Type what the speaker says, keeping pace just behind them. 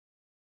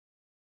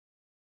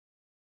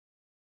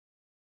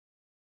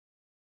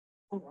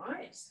All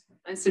right,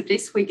 I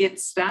suggest we get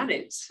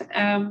started.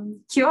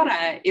 Kia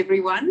ora,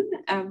 everyone.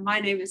 My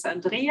name is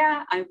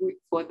Andrea. I work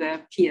for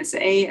the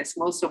PSA, as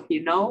most of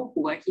you know,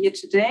 who are here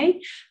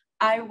today.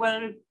 I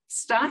will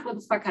start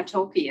with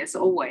whakatauki, as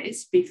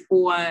always,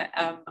 before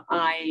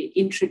I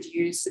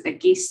introduce a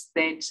guest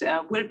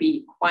that will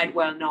be quite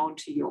well known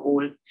to you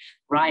all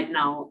right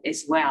now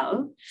as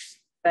well.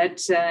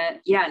 But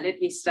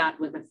let me start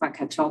with the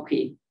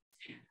whakatauki.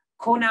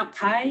 Kona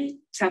pai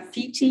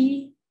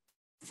tawhiti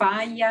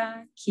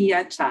whaia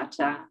kia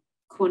tata,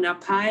 kona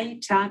pai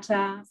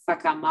tata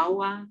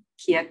whakamaua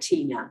kia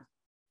tina.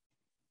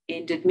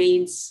 And it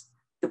means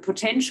the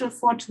potential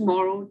for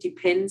tomorrow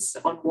depends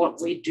on what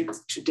we do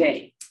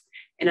today.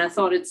 And I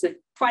thought it's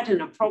quite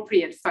an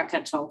appropriate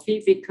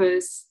whakatauki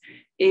because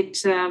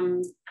it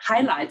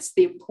highlights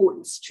the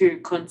importance to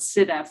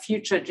consider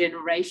future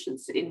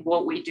generations in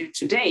what we do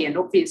today. And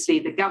obviously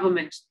the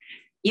government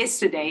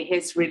yesterday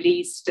has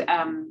released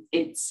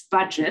its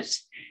budget,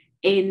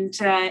 and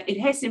it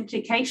has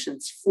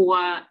implications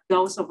for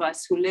those of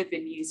us who live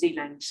in New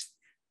Zealand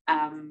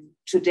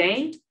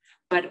today,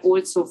 but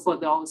also for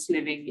those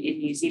living in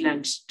New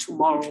Zealand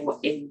tomorrow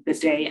and the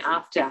day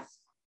after.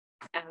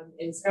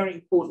 It's very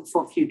important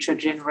for future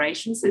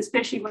generations,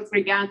 especially with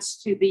regards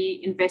to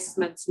the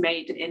investments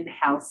made in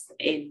health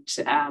and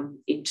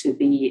into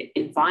the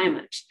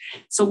environment.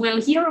 So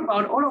we'll hear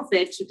about all of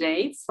that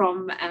today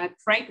from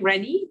Craig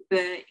Renney,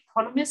 the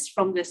economist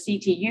from the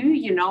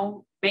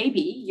CTU.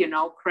 Maybe you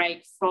know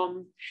Craig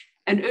from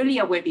an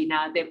earlier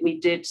webinar that we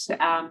did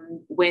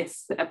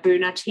with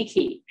Bernard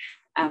Hickey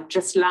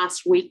just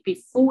last week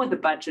before the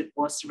budget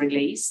was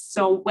released.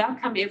 So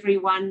welcome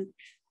everyone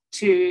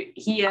to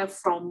hear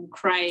from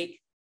Craig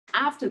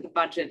after the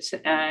budget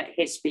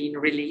has been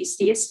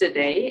released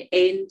yesterday,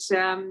 and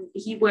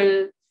he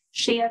will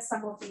share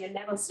some of the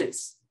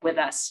analysis with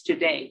us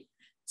today.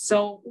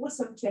 So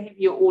awesome to have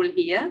you all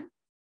here.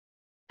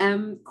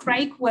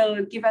 Craig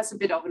will give us a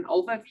bit of an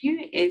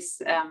overview,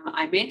 as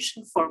I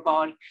mentioned, for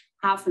about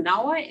half an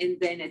hour, and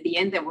then at the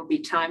end there will be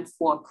time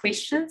for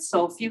questions.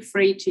 So feel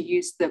free to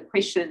use the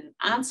question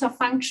answer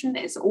function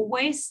as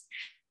always.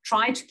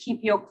 Try to keep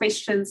your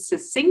questions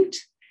succinct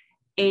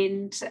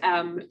and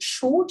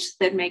short.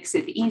 That makes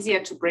it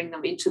easier to bring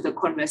them into the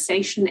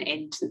conversation,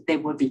 and they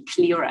will be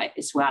clearer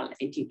as well,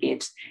 and you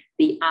get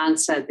the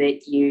answer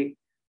that you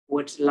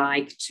would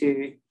like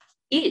to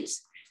get.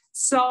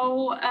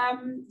 So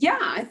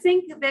I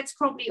think that's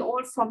probably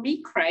all from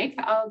me, Craig.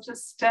 I'll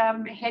just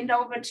hand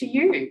over to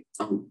you.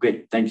 Oh,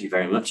 great. Thank you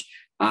very much.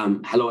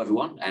 Hello,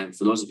 everyone.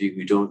 For those of you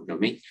who don't know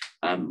me,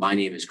 my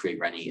name is Craig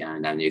Renney,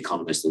 and I'm the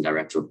economist and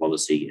director of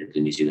policy at the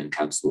New Zealand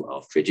Council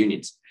of Trade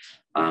Unions.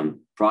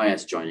 Prior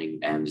to joining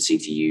the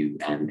CTU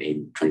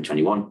in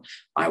 2021,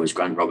 I was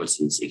Grant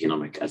Robertson's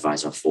economic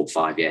advisor for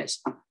 5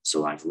 years.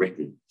 So I've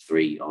written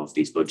 3 of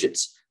these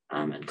budgets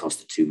and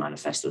costed 2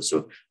 manifestos.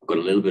 So I've got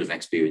a little bit of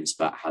experience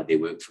about how they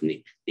work from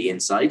the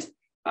inside.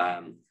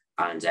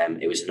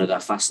 It was another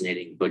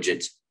fascinating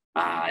budget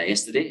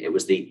yesterday. It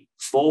was the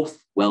 4th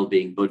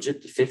wellbeing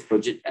budget, the 5th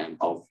budget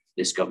of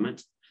this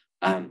government.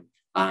 And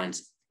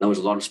there was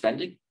a lot of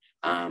spending.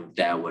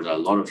 There was a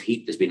lot of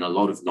heat. There's been a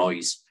lot of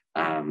noise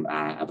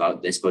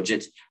about this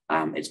budget.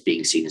 It's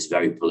being seen as a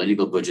very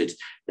political budget.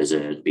 There's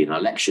been an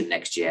election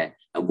next year.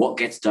 And what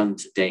gets done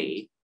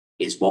today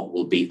is what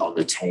will be on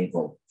the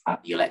table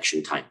at the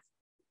election time.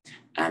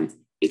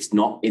 It's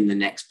not in the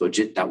next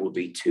budget. That will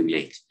be too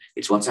late.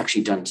 It's what's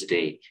actually done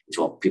today. It's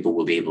what people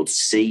will be able to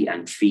see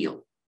and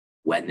feel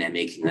when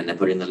they're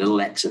putting the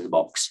little X in the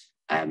box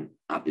at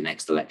the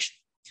next election.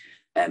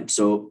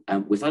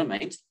 With that in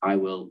mind, I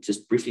will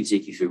just briefly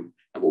take you through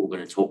what we're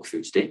going to talk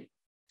through today.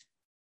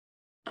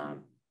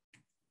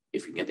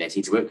 If we can get the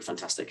IT to work,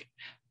 fantastic.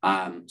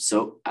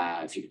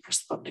 If you could press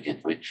the button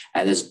again.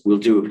 We'll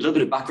do a little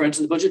bit of background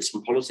to the budget,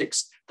 some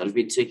politics that have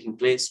been taking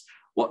place.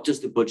 What does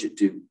the budget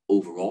do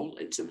overall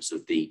in terms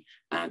of the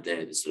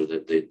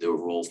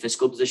overall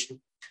fiscal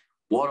position?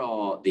 What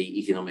are the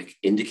economic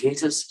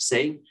indicators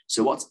saying?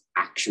 So what's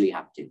actually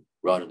happening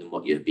rather than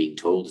what you're being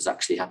told is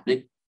actually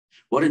happening?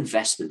 What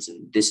investments,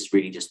 and this is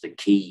really just the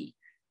key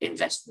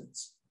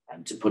investments,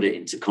 and to put it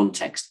into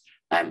context,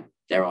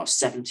 there are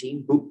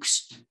 17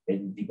 books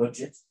in the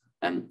budget,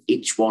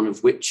 each one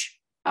of which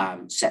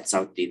sets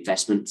out the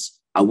investments.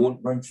 I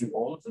won't run through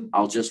all of them.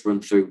 I'll just run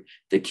through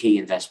the key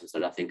investments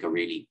that I think are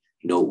really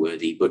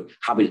noteworthy, but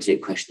happy to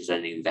take questions on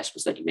any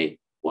investments that you may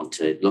want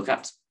to look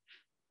at.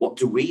 What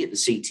do we at the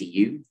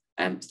CTU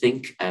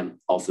think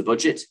of the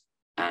budget?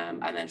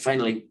 And then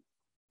finally,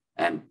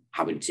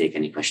 happy to take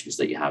any questions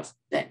that you have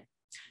then.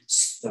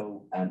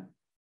 So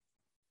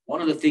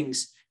one of the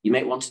things you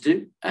might want to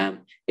do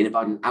in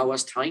about an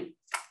hour's time,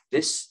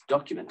 this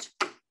document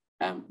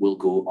will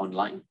go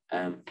online.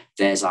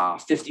 There's our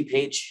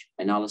 50-page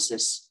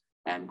analysis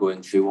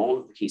going through all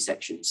of the key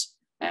sections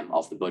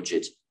of the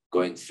budget,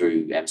 going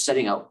through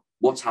setting out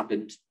what's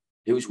happened,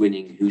 who's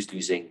winning, who's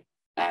losing.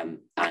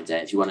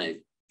 If you want to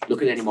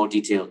look at any more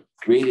detail,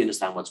 really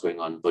understand what's going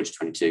on in Budget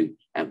 22,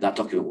 that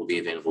document will be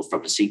available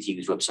from the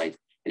CTU's website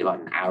in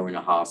about an hour and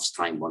a half's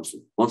time once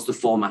the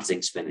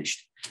formatting's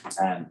finished.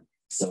 And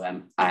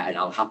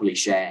I'll happily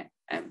share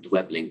the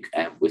web link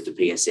with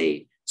the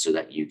PSA so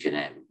that you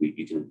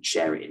can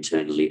share it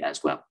internally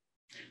as well.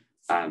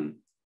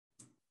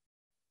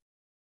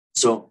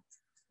 So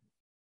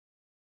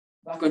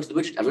background to the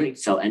budget, I don't need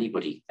to tell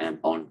anybody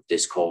on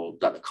this call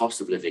that the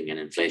cost of living and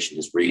inflation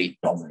has really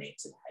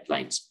dominated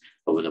headlines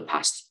over the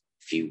past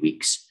few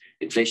weeks.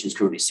 Inflation is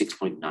currently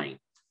 6.9%,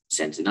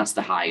 and that's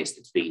the highest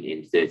it's been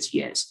in 30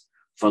 years.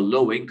 For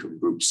low income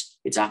groups,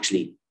 it's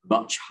actually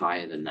much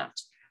higher than that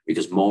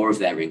because more of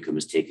their income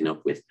is taken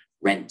up with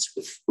rent,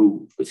 with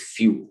food, with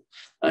fuel.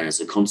 And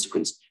as a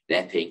consequence,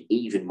 they're paying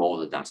even more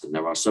than that. And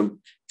there are some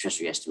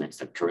Treasury estimates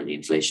that currently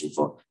inflation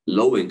for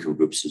low income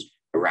groups is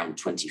around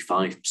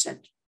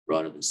 25%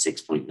 rather than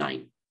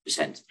 6.9%.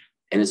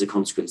 And as a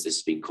consequence, this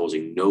has been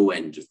causing no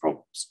end of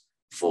problems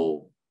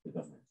for the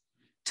government.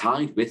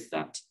 Tied with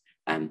that,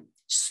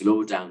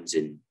 slowdowns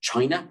in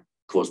China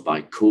caused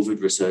by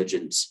COVID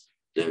resurgence,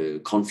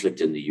 the conflict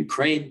in the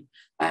Ukraine,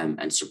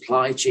 and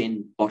supply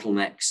chain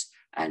bottlenecks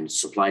and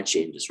supply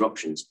chain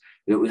disruptions,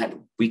 we had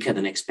weaker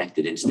than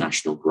expected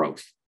international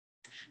growth.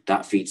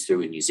 That feeds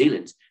through in New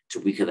Zealand to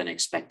weaker than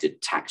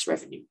expected tax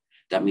revenue.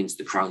 That means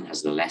the Crown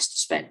has less to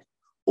spend,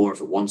 or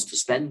if it wants to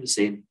spend the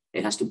same,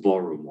 it has to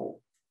borrow more.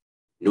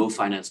 No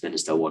finance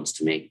minister wants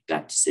to make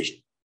that decision,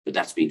 but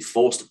that's been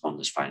forced upon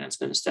this finance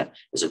minister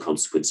as a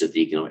consequence of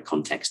the economic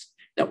context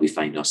that we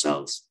find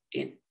ourselves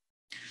in.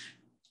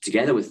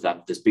 Together with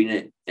that, there's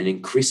been an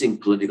increasing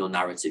political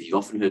narrative. You've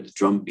often heard the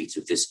drumbeat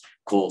of this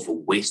call for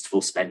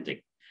wasteful spending.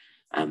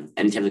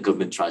 Anytime the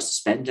government tries to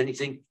spend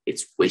anything,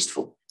 it's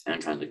wasteful. And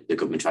anytime the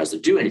government tries to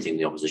do anything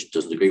the opposition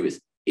doesn't agree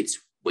with, it's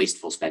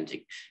wasteful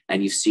spending.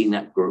 And you've seen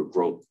that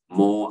grow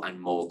more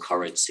and more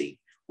currency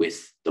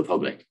with the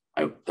public.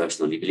 I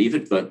personally believe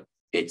it, but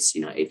it's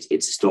a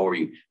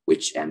story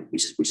which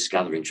is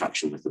gathering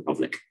traction with the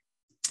public.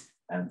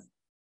 At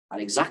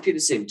exactly the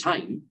same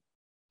time,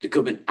 the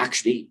government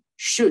actually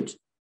should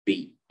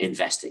be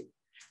investing.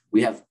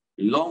 We have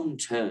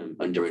long-term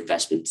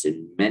underinvestments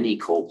in many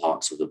core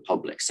parts of the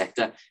public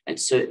sector and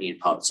certainly in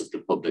parts of the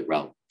public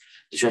realm.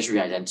 The Treasury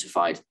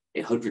identified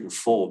a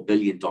 $104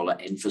 billion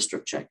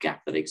infrastructure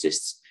gap that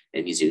exists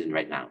in New Zealand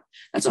right now.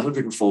 That's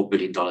 $104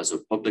 billion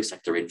of public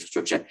sector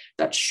infrastructure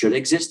that should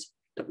exist,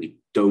 that we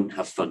don't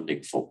have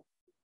funding for.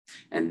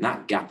 And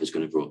that gap is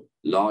going to grow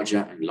larger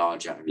and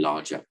larger and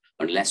larger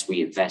unless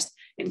we invest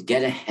and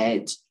get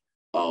ahead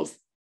of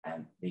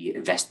the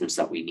investments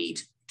that we need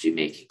to be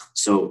making.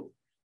 So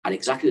at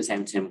exactly the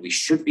same time we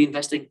should be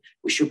investing,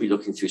 we should be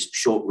looking through some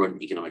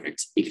short-run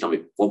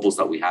economic wobbles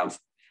that we have.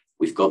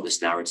 We've got this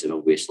narrative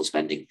of wasteful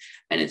spending,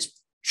 and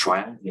it's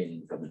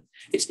triangulating government.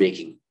 It's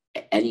making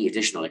any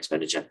additional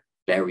expenditure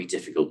very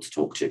difficult to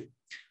talk to.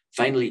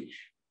 Finally,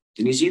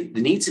 the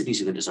needs of New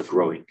Zealanders are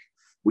growing.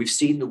 We've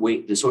seen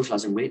the social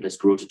housing wait list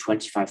grow to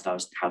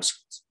 25,000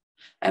 households.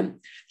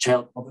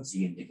 Child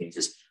poverty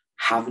indicators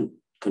haven't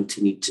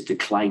continued to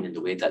decline in the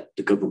way that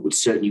the government would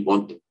certainly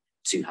want them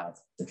to have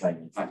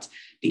declined. In fact,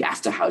 the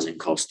after housing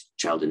cost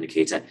child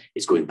indicator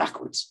is going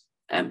backwards.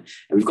 And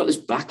we've got this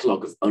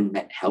backlog of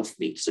unmet health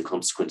needs as a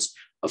consequence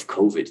of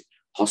COVID,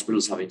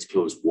 hospitals having to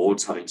close,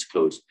 wards having to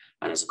close,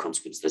 and as a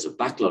consequence, there's a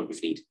backlog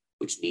of need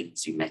which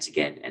needs to be met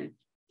again and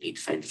need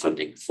to find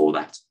funding for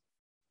that.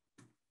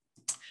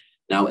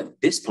 Now,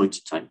 at this point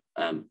in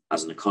time,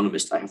 as an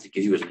economist, I have to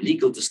give you a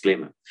legal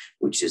disclaimer,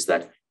 which is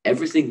that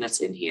everything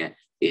that's in here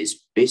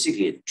is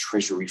basically a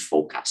Treasury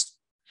forecast.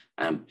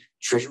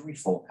 Treasury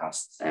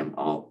forecasts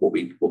are what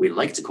we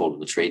like to call in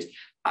the trade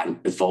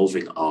an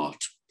evolving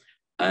art.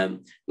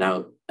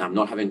 Now, I'm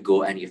not having to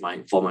go any of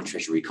my former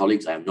Treasury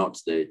colleagues. I am not.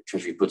 The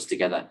Treasury puts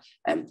together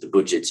the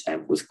budget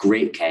with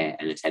great care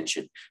and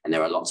attention, and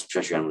there are lots of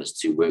Treasury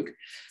analysts who work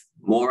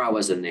more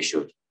hours than they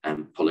should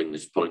pulling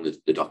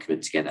the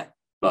document together.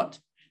 But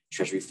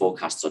Treasury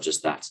forecasts are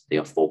just that. They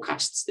are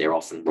forecasts. They're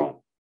often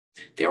wrong.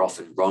 They're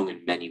often wrong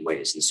in many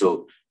ways. And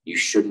so you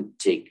shouldn't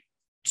take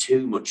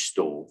too much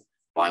store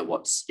by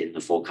what's in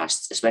the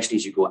forecasts, especially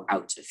as you go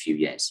out a few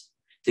years.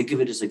 Think of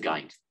it as a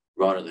guide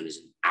rather than as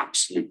an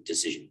absolute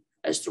decision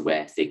as to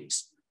where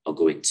things are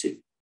going to.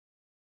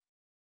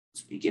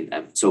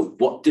 So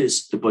what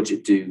does the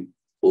budget do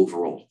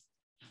overall?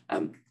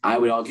 I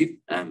would argue,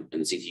 and the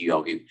CTU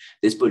argue,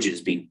 this budget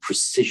has been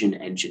precision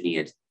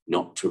engineered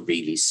not to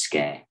really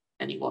scare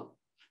anyone.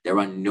 There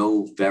are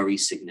no very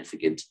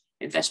significant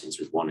investments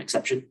with one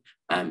exception,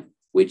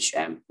 which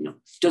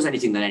does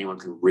anything that anyone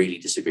can really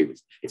disagree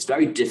with. It's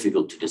very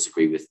difficult to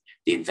disagree with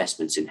the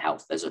investments in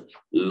health. There's a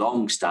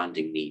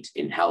long-standing need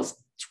in health.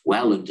 It's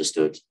well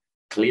understood.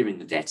 Clearing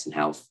the debt in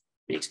health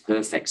makes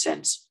perfect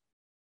sense.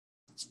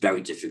 It's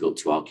very difficult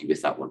to argue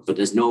with that one. But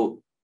there's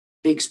no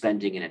big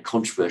spending in a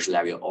controversial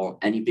area or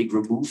any big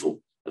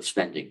removal of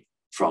spending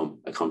from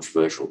a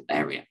controversial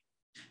area.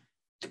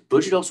 The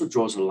budget also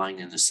draws a line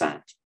in the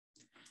sand.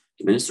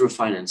 The Minister of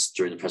Finance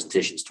during the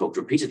presentations talked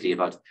repeatedly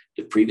about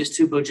the previous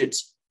two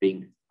budgets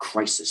being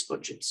crisis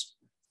budgets,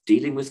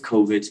 dealing with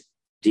COVID,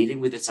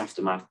 dealing with its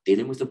aftermath,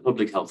 dealing with the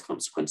public health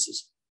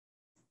consequences.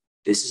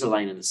 This is a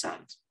line in the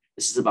sand.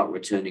 This is about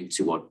returning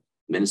to what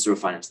Minister of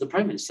Finance, the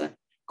Prime Minister,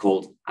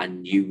 called a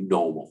new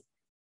normal.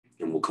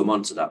 And we'll come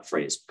on to that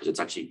phrase because it's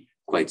actually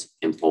quite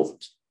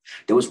important.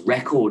 There was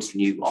record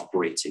new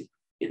operating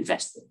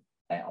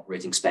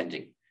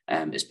spending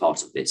as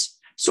part of this.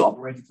 So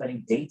operating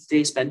spending,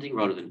 day-to-day spending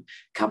rather than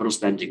capital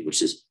spending,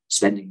 which is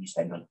spending you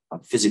spend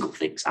on physical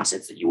things,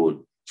 assets that you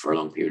own for a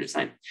long period of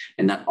time.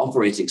 And that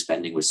operating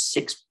spending was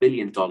 $6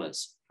 billion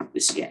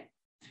this year.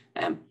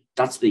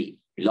 That's the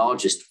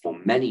largest for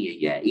many a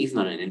year, even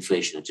on an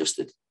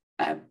inflation-adjusted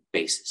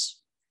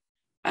basis.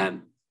 But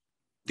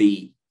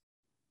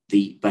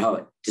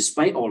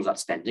despite all of that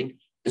spending,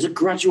 there's a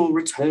gradual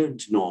return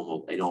to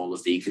normal in all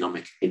of the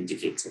economic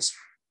indicators.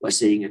 We're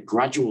seeing a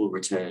gradual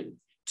return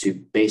to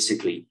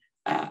basically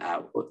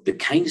the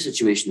kind of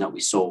situation that we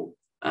saw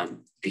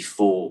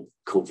before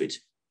COVID,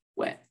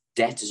 where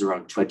debt is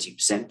around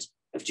 20%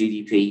 of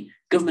GDP,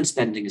 government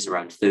spending is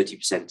around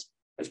 30%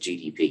 of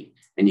GDP.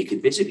 And you can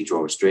basically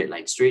draw a straight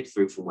line straight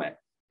through from where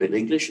Bill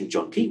English and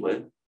John Key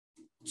were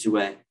to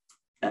where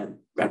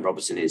Grant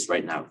Robertson is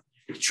right now.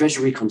 The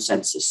Treasury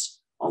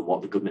consensus on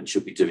what the government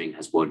should be doing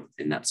has won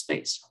in that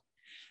space.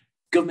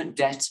 Government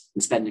debt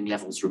and spending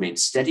levels remain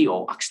steady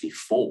or actually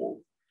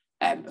fall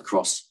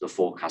across the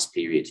forecast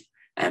period.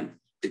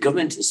 The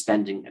government is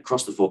spending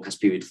across the forecast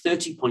period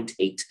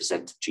 30.8%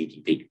 of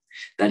GDP.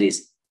 That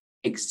is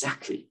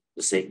exactly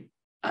the same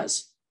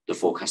as the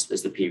forecast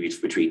as the period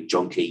between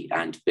John Key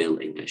and Bill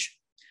English.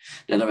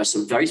 Now, there are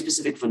some very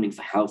specific funding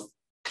for health,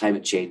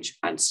 climate change,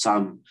 and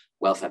some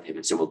welfare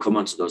payments, and we'll come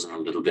on to those in a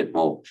little bit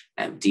more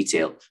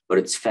detail. But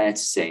it's fair to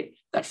say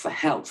that for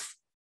health,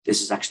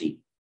 this is actually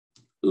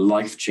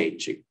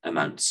life-changing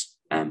amounts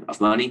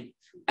of money.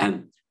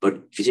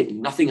 But if you take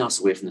nothing else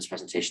away from this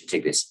presentation,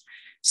 take this.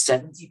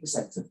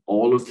 70% of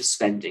all of the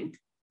spending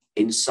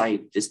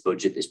inside this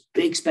budget, this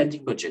big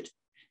spending budget,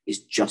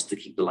 is just to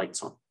keep the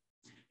lights on.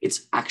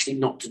 It's actually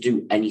not to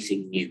do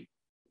anything new.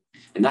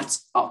 And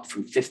that's up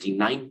from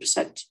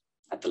 59%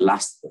 at the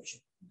last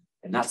budget.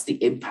 And that's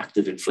the impact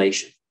of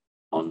inflation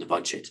on the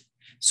budget.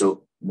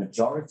 So the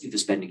majority of the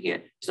spending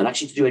here is not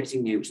actually to do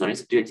anything new. It's not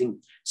to do anything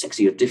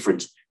sexy or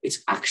different.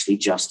 It's actually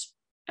just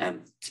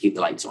to keep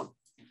the lights on.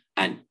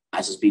 And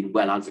as has been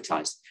well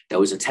advertised, there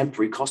was a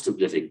temporary cost of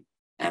living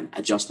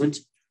adjustment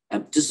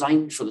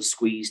designed for the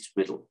squeezed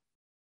middle.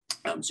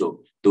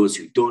 So those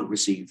who don't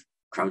receive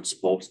Crown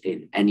support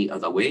in any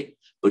other way,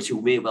 but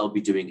who may well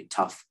be doing it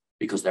tough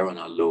because they're on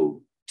a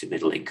low to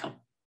middle income.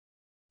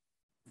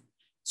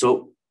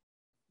 So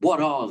what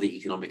are the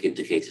economic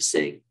indicators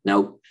saying?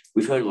 Now,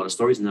 we've heard a lot of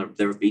stories, and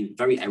there have been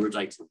very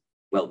erudite and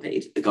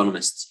well-paid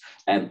economists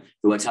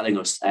who are telling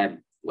us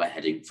we're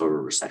heading for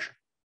a recession.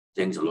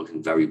 Things are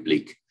looking very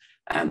bleak.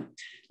 Let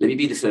me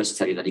be the first to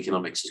tell you that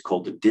economics is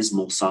called the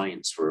dismal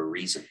science for a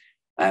reason.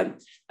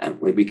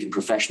 Where we can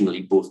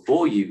professionally both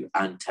bore you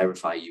and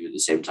terrify you at the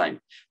same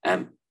time.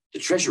 The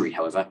Treasury,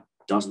 however,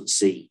 doesn't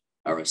see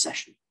a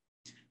recession.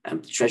 The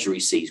Treasury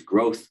sees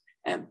growth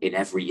in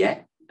every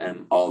year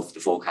of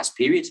the forecast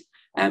period,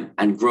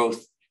 and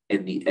growth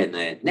in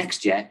the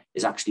next year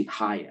is actually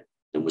higher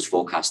than was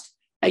forecast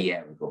a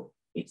year ago.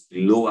 It's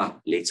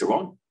lower later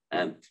on,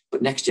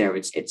 but next year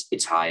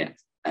it's higher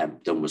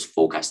than was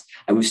forecast,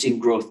 and we've seen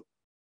growth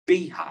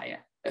be higher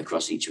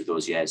across each of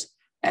those years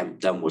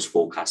than was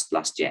forecast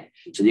last year.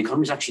 So the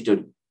economy's actually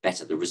done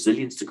better. The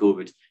resilience to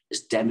COVID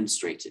is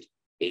demonstrated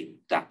in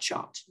that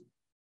chart.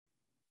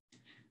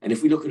 And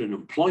if we look at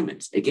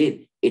unemployment,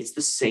 again, it's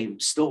the same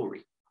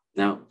story.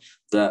 Now,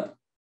 the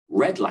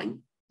red line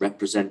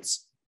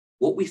represents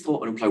what we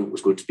thought unemployment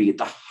was going to be at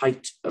the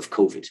height of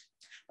COVID.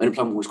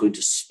 Unemployment was going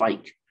to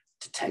spike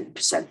to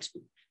 10%.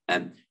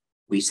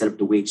 We set up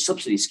the wage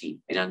subsidy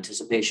scheme in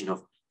anticipation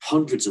of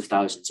hundreds of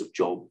thousands of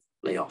job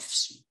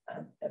layoffs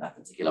at that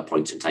particular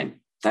point in time.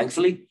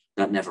 Thankfully,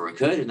 that never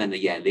occurred. And then a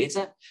year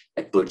later,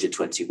 at budget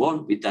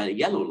 21, we had a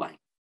yellow line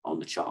on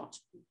the chart.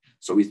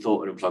 So we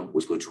thought unemployment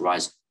was going to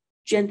rise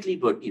gently,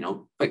 but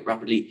quite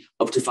rapidly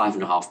up to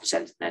 5.5%,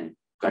 and then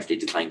gradually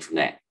decline from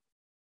there.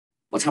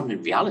 What's happened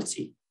in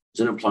reality is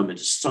unemployment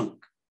has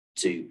sunk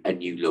to a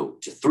new low,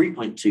 to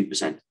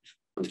 3.2%. And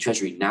the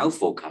Treasury now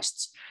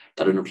forecasts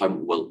that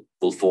unemployment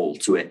will fall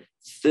to a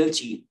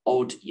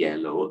 30-odd year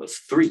low of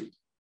 3%.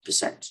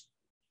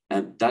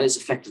 And that is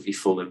effectively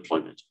full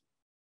employment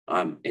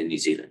in New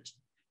Zealand.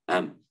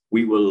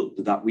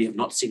 We have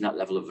not seen that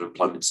level of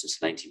unemployment since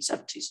the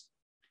 1970s.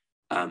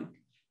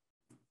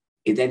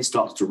 It then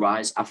starts to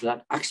rise after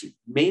that, actually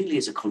mainly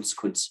as a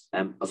consequence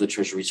of the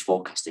Treasury's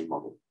forecasting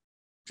model.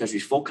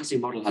 Treasury's forecasting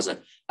model has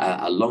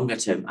a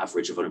longer-term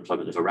average of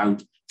unemployment of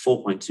around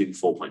 4.2,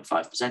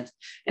 4.5%.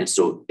 And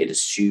so it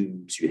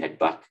assumes you head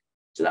back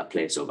to that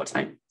place over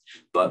time.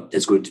 But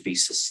there's going to be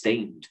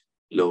sustained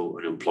low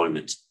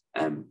unemployment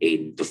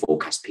in the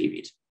forecast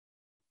period.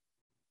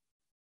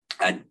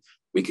 And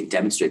we can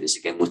demonstrate this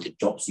again with the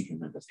job seeker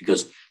numbers,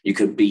 because you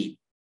can be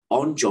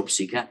on job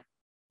seeker,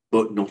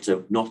 but not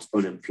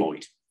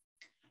unemployed.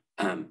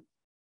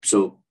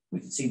 So we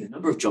can see the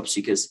number of job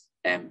seekers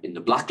in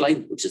the black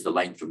line, which is the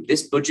line from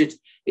this budget,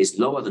 is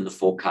lower than the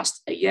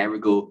forecast a year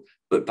ago,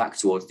 but back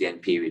towards the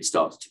end period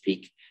starts to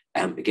peak.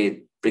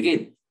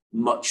 Again,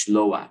 much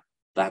lower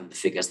than the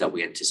figures that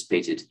we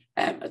anticipated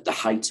at the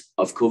height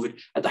of COVID.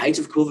 At the height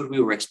of COVID, we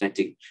were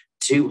expecting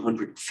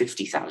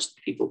 250,000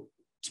 people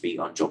to be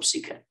on job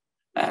seeker.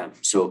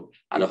 So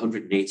at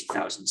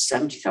 180,000,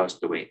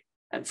 70,000 away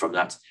from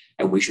that.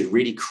 And we should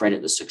really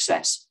credit the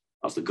success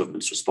of the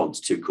government's response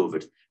to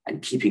COVID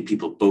and keeping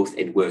people both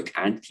in work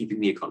and keeping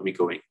the economy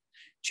going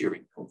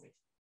during COVID.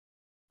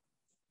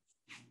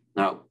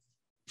 Now,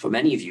 for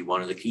many of you,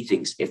 one of the key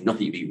things, if not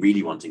you'd be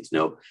really wanting to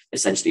know,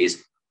 essentially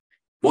is,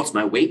 what's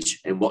my wage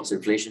and what's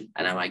inflation?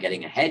 And am I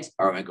getting ahead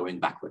or am I going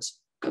backwards?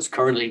 Because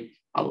currently,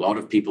 a lot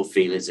of people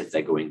feel as if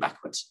they're going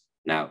backwards.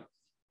 Now,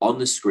 on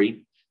the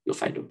screen, you'll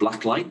find a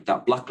black line.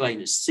 That black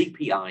line is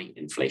CPI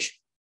inflation.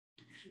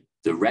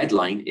 The red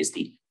line is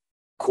the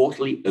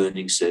quarterly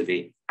earnings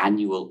survey,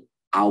 annual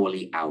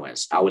hourly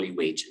hours, hourly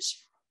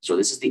wages. So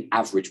this is the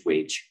average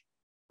wage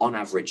on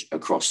average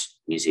across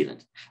New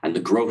Zealand and the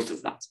growth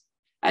of that.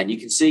 And you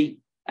can see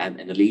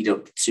in the lead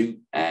up to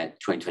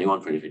 2021,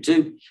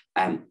 2022,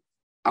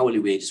 hourly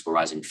wages were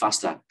rising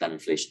faster than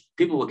inflation.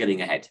 People were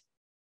getting ahead.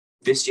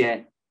 This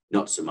year,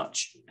 not so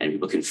much, and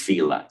people can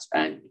feel that.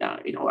 And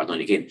I don't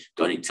need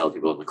to tell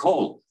people on the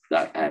call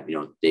that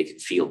they can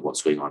feel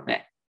what's going on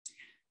there.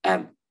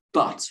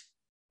 But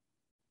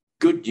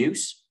good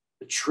news: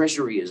 the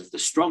Treasury is of the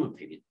strong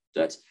opinion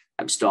that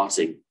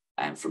starting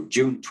from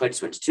June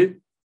 2022,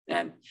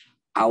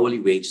 hourly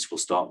wages will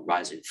start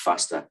rising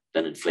faster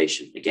than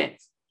inflation again.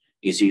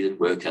 New Zealand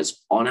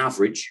workers, on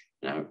average,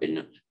 now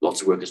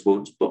lots of workers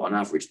won't, but on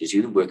average, New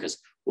Zealand workers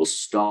will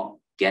start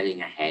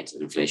getting ahead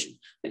of inflation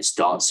and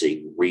start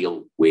seeing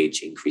real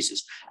wage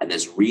increases. And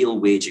there's real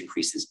wage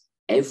increases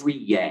every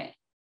year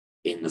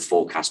in the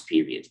forecast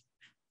period.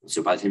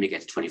 So by the time you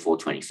get to 24,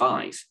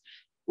 25,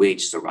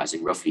 wages are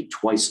rising roughly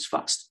twice as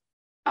fast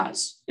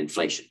as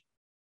inflation.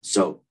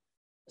 So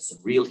there's some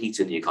real heat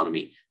in the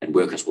economy and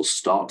workers will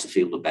start to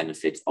feel the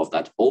benefit of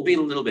that, albeit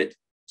a little bit,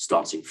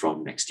 starting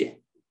from next year.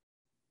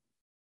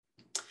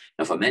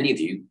 Now, for many of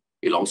you,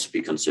 you'll also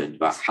be concerned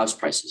about house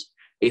prices.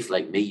 If,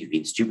 like me, you've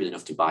been stupid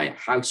enough to buy a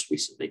house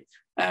recently,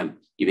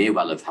 you may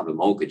well have a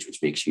mortgage,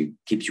 which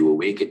keeps you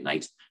awake at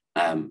night,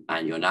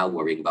 and you're now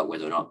worrying about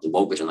whether or not the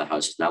mortgage on the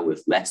house is now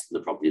worth less than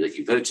the property that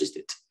you purchased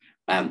it.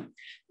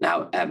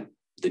 Now,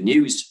 the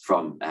news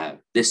from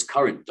this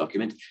current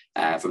document,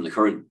 from the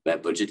current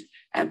budget,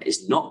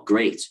 is not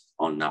great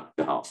on that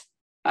behalf,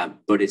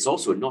 but it's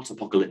also not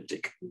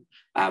apocalyptic.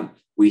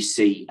 We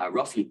see a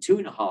roughly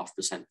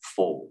 2.5%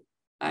 fall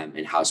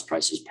in house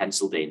prices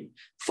penciled in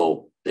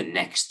for the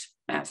next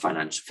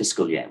financial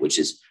fiscal year, which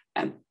is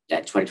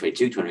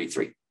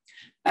 2022-2023.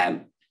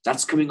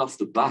 That's coming off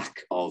the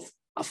back of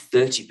a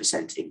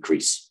 30%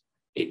 increase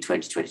in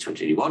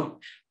 2020-2021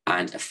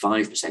 and a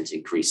 5%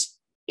 increase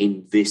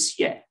in this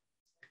year.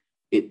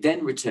 It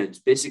then returns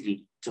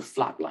basically to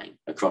flatline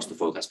across the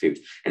forecast period.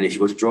 And if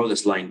you were to draw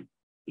this line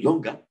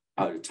longer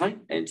out of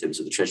time in terms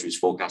of the Treasury's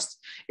forecast,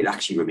 it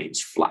actually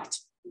remains flat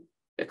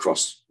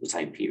across the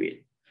time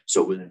period.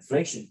 So with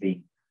inflation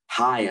being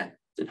higher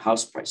than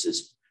house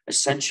prices,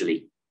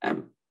 essentially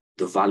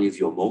the value of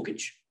your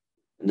mortgage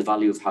and the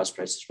value of house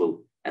prices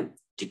will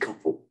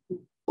decouple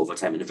over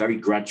time in a very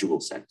gradual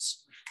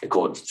sense,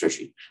 according to the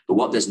Treasury. But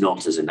what there's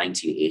not is a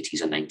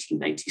 1980s or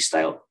 1990s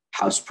style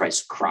house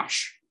price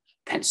crash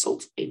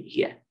penciled in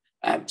here.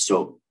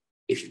 So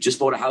if you've just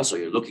bought a house or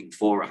you're looking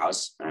for a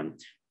house,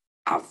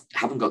 I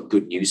haven't got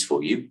good news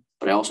for you,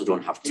 but I also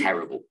don't have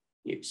terrible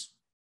news.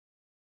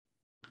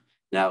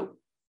 Now,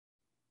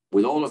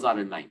 with all of that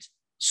in mind,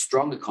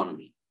 strong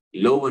economy,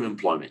 low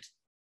unemployment,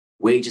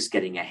 wages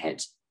getting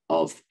ahead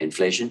of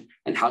inflation,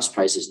 and house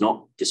prices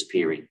not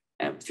disappearing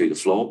through the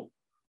floor,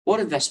 what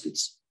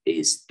investments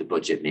is the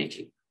budget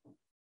making?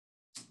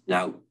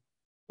 Now,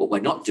 what we're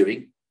not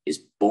doing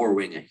is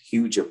borrowing a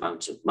huge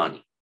amount of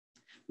money.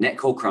 Net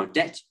core crown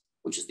debt,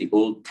 which is the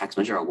old tax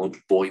measure, I won't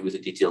bore you with the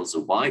details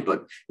of why,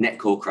 but net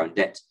core crown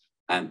debt,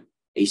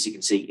 as you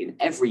can see, in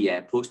every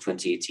year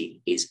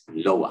post-2018 is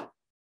lower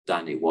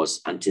than it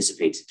was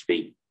anticipated to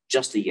be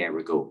just a year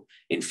ago.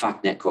 In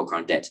fact, net core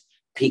crown debt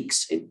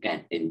peaks in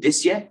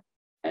this year,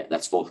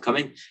 that's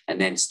forthcoming, and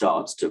then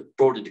starts to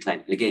broadly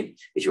decline. And again,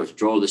 if you were to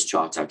draw this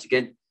chart out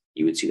again,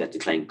 you would see that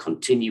decline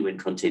continue and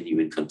continue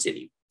and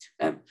continue,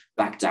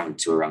 back down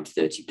to around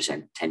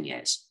 30% 10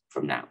 years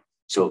from now.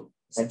 So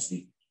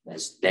essentially,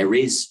 there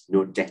is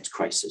no debt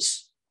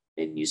crisis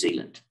in New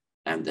Zealand,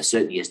 and there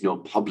certainly is no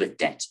public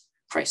debt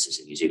crisis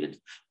in New Zealand.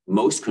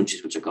 Most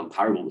countries which are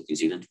comparable with New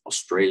Zealand,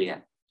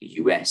 Australia, the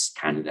US,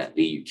 Canada,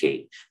 the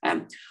UK,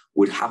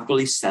 would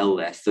happily sell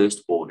their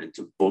firstborn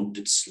into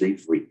bonded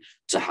slavery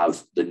to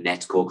have the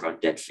net core crown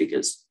debt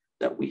figures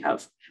that we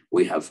have.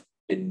 We have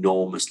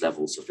enormous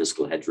levels of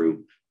fiscal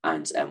headroom,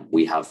 and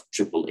we have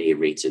AAA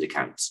rated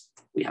accounts.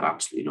 We have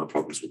absolutely no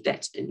problems with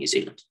debt in New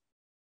Zealand.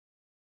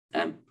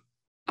 And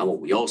what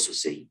we also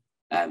see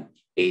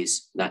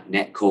is that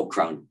net core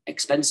crown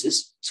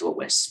expenses, so what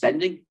we're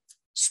spending,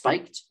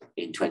 spiked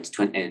in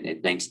 2020 and in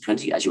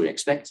 1920, as you would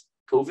expect.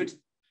 COVID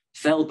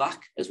fell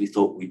back as we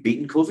thought we'd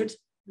beaten COVID.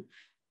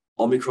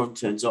 Omicron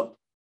turns up,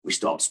 we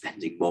start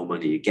spending more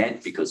money again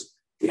because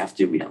we have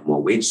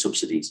more wage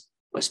subsidies,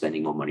 we're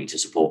spending more money to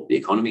support the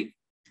economy.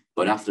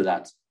 But after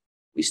that,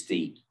 we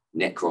see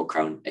net core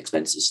crown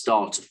expenses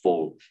start to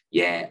fall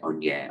year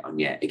on year on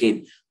year.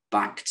 Again,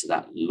 back to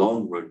that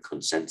long run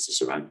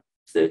consensus around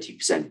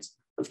 30%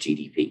 of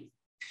GDP.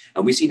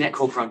 And we see net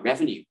core crown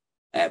revenue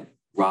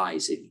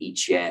rise in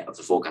each year of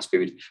the forecast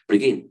period, but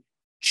again,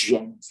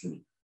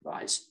 gently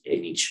rise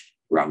in each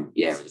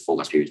year of the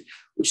forecast period,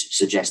 which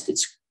suggests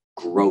it's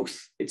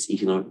growth, it's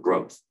economic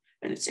growth,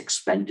 and it's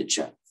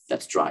expenditure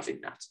that's driving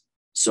that.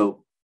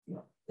 So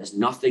there's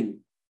nothing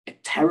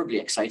terribly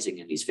exciting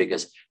in these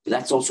figures, but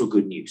that's also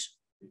good news.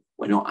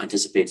 We're not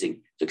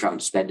anticipating the crown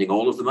spending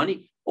all of the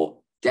money or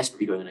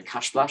desperately going in a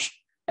cash splash,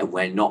 and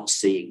we're not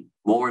seeing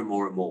more and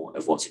more and more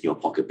of what's in your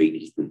pocket being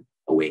eaten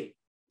away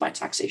by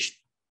taxation.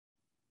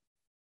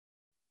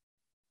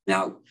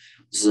 Now,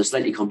 this is a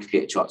slightly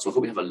complicated chart, so I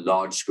hope we have a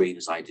large screen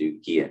as I do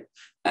here.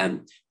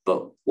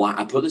 But why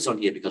I put this on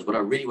here because what I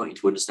really want you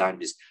to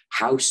understand is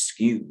how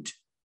skewed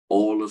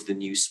all of the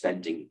new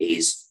spending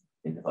is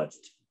in the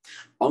budget.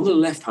 On the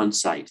left-hand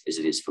side, as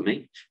it is for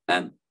me,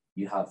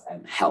 you have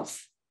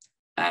health.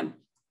 The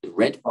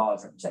red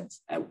bars represent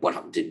what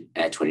happened in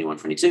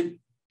 21-22,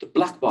 the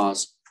black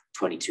bars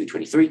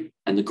 22-23,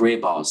 and the grey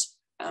bars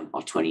are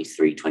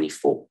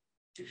 23-24.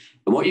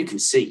 And what you can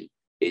see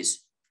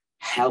is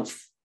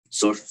health,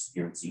 social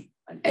security,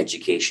 and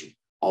education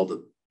are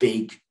the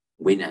big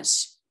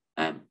winners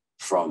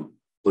from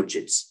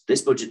budgets,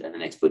 this budget and the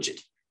next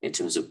budget, in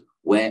terms of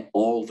where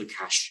all the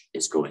cash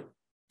is going.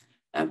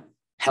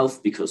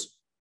 Health, because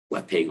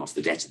we're paying off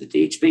the debt of the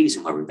DHBs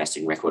and we're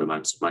investing record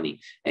amounts of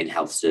money in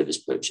health service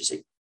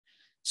purchasing.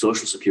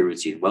 Social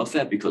security and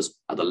welfare, because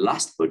at the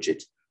last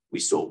budget, we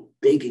saw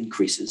big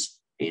increases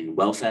in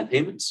welfare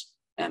payments,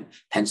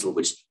 pencil,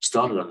 which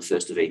started on the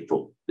 1st of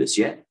April this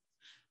year.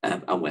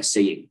 And we're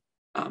seeing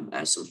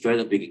some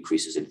further big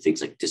increases in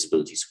things like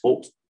disability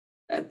support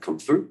come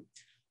through.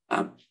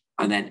 And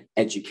then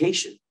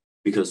education,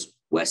 because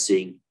we're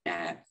seeing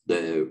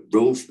the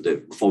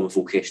reform of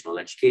vocational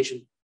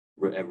education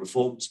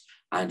reforms,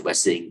 and we're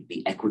seeing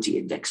the equity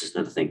indexes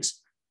and other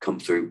things come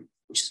through,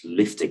 which is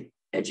lifting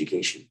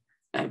education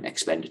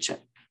expenditure.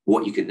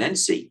 What you can then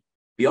see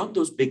beyond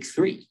those big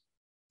three,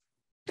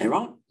 there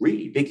aren't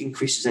really big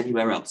increases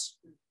anywhere else.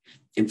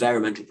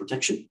 Environmental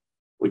protection,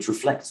 which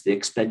reflects the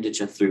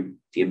expenditure through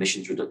the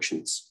emissions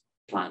reductions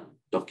plan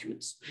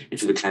documents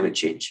into the climate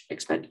change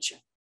expenditure.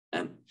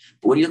 But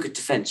when you look at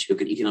defence, you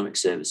look at economic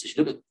services,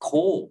 you look at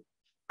core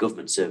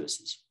government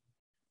services,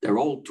 they're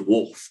all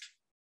dwarfed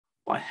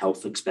by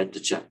health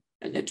expenditure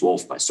and they're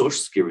dwarfed by social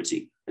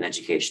security and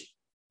education.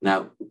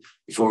 Now,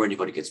 before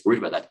anybody gets worried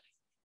about that,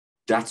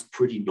 that's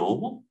pretty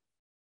normal,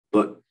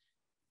 but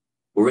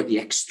we're at the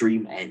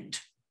extreme end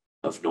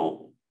of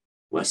normal.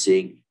 We're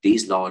seeing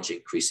these large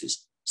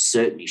increases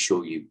certainly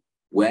show you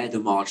where the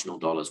marginal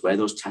dollars, where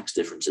those tax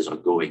differences are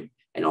going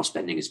and our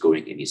spending is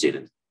going in New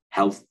Zealand: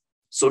 health,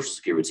 social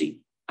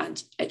security,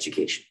 and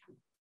education.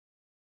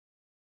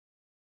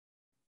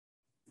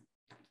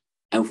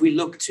 And if we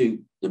look to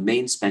the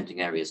main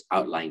spending areas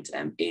outlined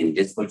in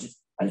this budget,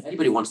 and if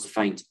anybody wants to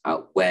find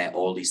out where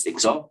all these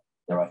things are,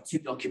 there are two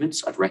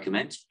documents I'd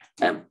recommend.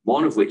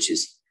 One of which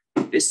is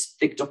this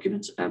thick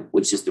document,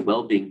 which is the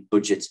Wellbeing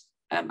Budget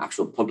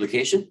actual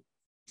publication,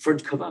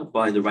 front cover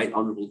by the Right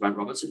Honourable Grant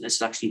Robertson. This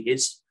is actually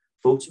his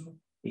photo.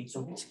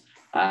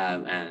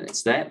 And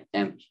it's there.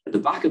 At the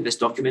back of this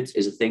document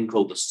is a thing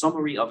called the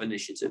Summary of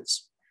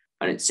Initiatives,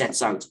 and it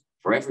sets out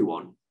for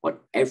everyone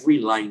what every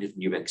line of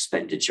new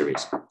expenditure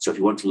is. So if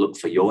you want to look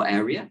for your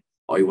area,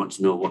 or you want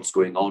to know what's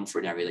going on for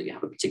an area that you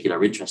have a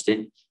particular interest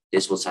in,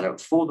 this will set out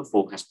for the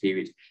forecast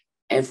period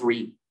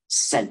every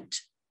cent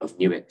of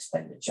new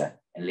expenditure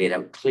and laid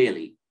out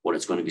clearly what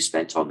it's going to be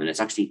spent on. And it's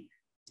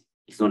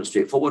not a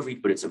straightforward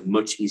read, but it's a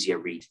much easier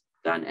read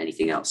than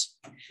anything else.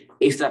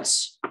 If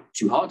that's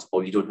too hard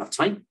or you don't have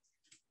time,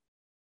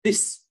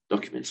 this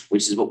document,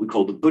 which is what we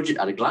call the Budget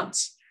at a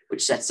Glance,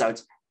 which sets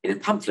out in a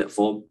pamphlet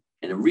form,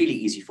 in a really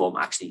easy form,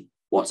 actually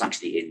what's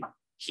actually in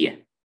here.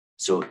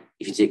 So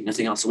if you take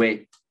nothing else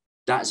away,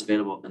 that is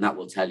available, and that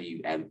will tell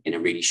you in a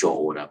really short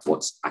order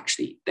what's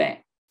actually there.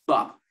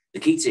 But the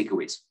key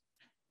takeaways: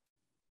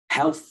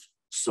 health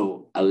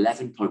saw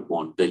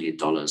 $11.1 billion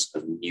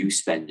of new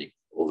spending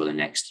over the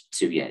next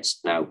 2 years.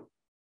 Now,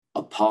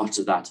 a part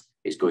of that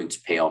is going to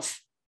pay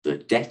off the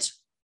debt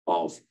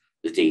of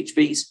the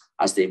DHBs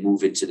as they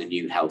move into the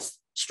new health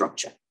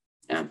structure.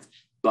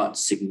 But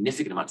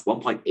significant amounts,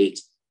 $1.8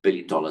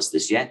 billion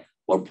this year,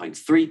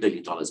 $1.3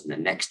 billion in the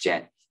next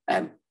year,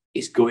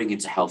 is going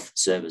into health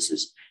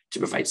services to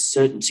provide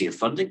certainty of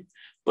funding,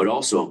 but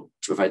also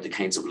to provide the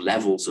kinds of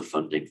levels of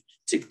funding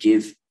to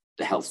give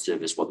the health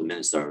service what the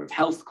Minister of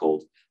Health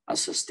called a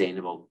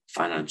sustainable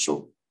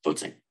financial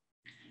footing.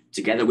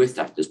 Together with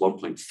that, there's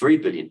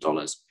 $1.3 billion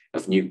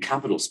of new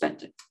capital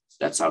spending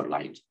that's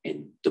outlined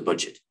in the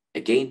budget.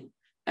 Again,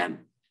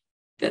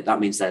 that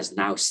means there's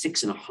now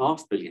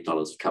 $6.5 billion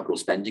of capital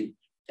spending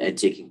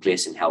taking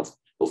place in health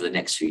over the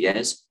next few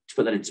years. To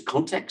put that into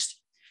context,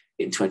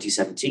 in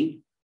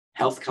 2017,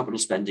 health capital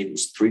spending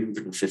was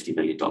 $350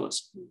 million.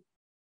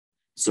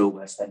 So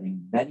we're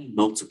spending many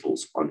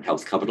multiples on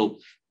health capital,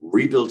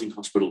 rebuilding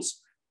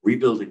hospitals,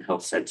 rebuilding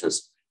health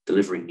centres,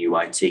 delivering new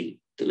IT,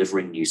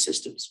 delivering new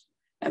systems,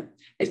 and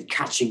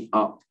catching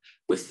up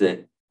with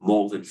the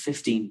more than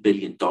 $15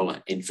 billion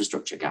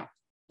infrastructure gap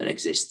that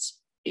exists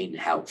in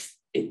health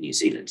in New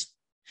Zealand.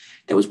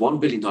 There was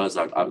 $1 billion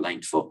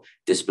outlined for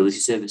disability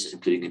services,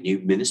 including a new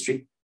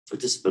ministry for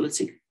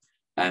disability.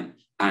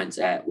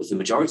 With the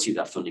majority of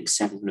that funding,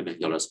 $700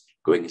 million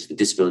going into the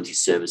Disability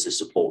Services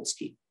Support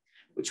Scheme,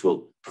 which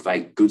will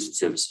provide goods and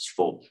services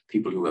for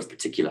people who have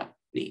particular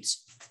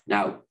needs.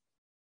 Now,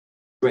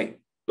 great,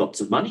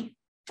 lots of money,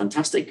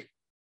 fantastic.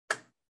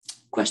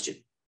 Question.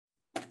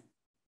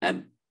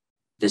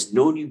 There's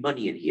no new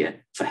money in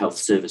here for health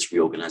service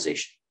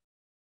reorganisation.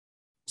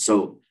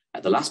 So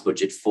at the last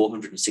budget,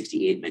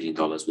 $468 million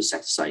was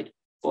set aside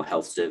for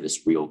health service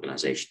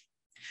reorganisation.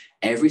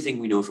 Everything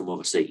we know from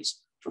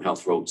overseas, from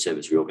health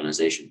service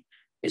reorganisation,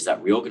 is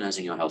that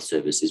reorganising your health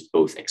service is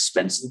both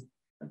expensive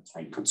and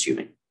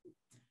time-consuming.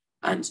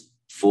 And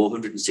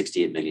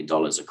 $468 million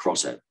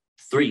across a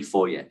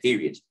 3-4 year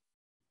period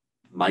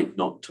might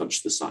not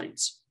touch the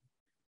sides.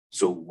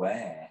 So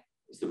where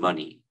is the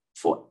money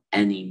for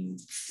any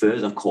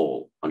further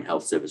call on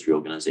health service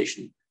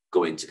reorganisation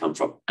going to come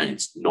from? And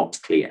it's not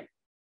clear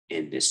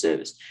in this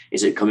service.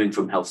 Is it coming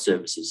from health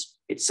services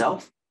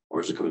itself,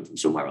 or is it coming from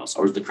somewhere else?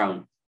 Or is the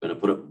Crown going to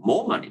put up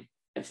more money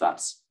if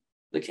that's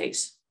the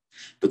case?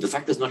 But the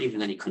fact there's not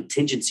even any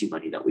contingency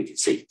money that we can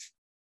see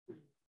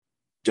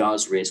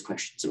does raise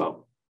questions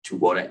about to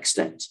what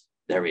extent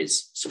there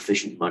is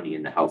sufficient money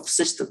in the health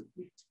system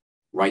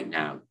right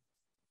now,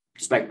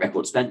 despite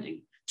record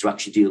spending, to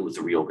actually deal with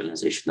the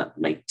reorganisation that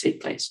might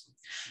take place.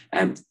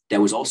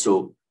 There was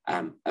also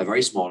a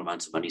very small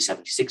amount of money,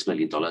 $76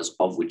 million,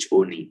 of which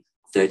only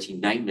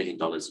 $39 million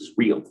is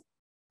real,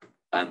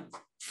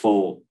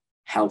 for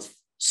health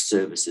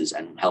services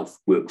and health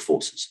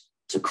workforces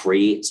to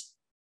create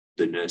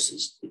the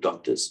nurses, the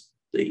doctors,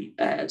 the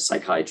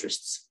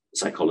psychiatrists, the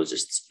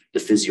psychologists, the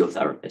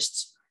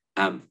physiotherapists.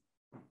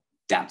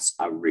 That's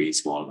a really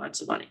small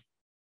amount of money.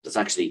 That's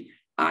actually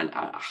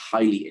a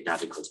highly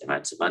inadequate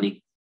amount of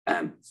money,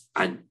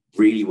 and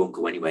really won't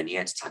go anywhere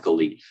near to tackle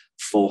the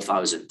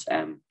 4,000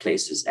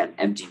 places and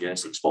empty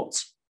nursing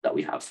spots that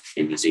we have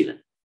in New Zealand.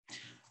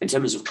 In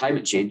terms of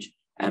climate change,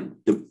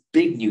 the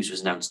big news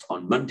was announced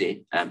on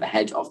Monday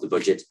ahead of the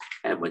budget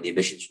when the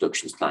emissions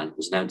reductions plan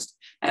was announced,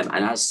 and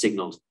as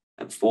signalled,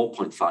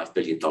 $4.5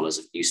 billion of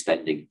new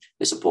spending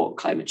to support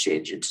climate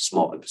change and to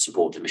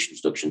support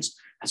emissions reductions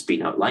has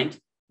been outlined.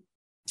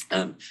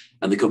 And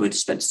the government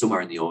has spent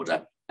somewhere in the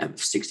order of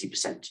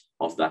 60%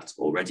 of that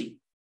already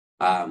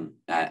on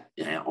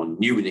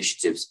new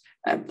initiatives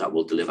that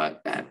will deliver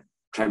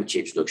climate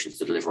change reductions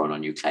to deliver on our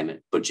new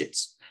climate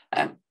budgets.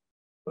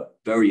 But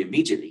very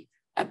immediately,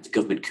 the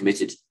government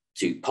committed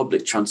to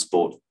public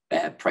transport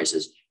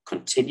prices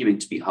continuing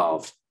to be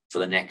halved for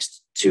the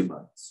next 2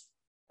 months.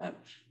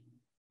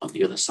 On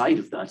the other side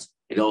of that,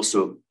 it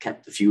also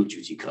kept the fuel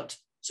duty cut.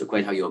 So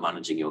quite how you're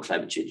managing your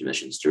climate change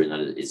emissions during that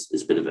is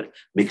a bit of a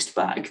mixed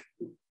bag.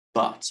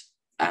 But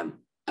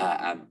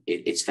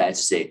it's fair to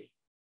say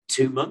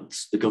 2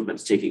 months, the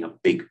government's taking a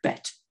big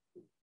bet.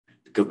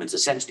 The government's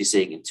essentially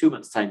saying in 2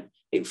 months' time,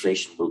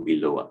 inflation will be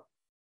lower.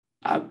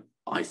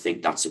 I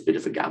think that's a bit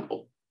of a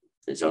gamble,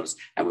 to be honest.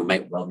 And we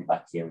might well be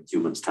back here in 2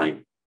 months'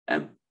 time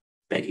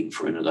begging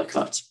for another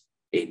cut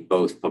in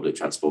both public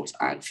transport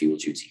and fuel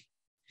duty.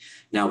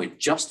 Now, in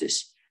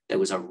justice, there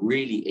was a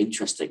really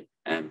interesting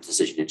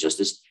decision in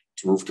justice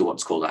to move to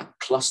what's called a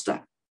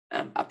cluster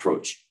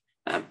approach.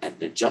 And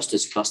the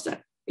justice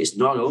cluster is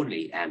not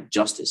only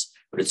justice,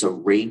 but it's a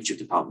range of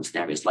departments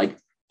and areas like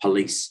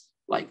police,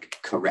 like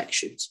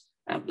corrections,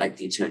 like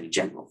the Attorney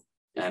General.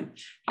 And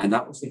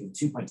that was given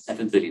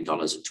 $2.7 billion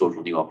in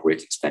total new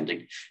operating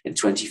spending and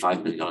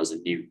 $25 million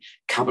in new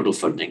capital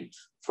funding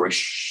for a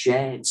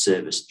shared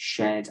service,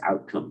 shared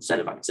outcome set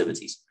of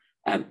activities.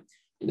 And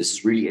this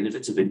is really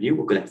innovative and new.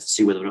 We're going to have to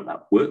see whether or not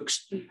that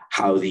works,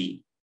 how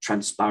the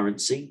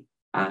transparency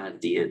and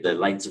the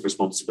lines of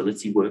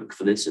responsibility work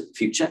for this in the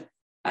future.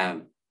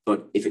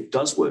 But if it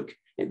does work,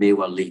 it may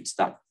well lead to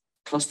that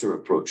cluster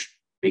approach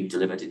being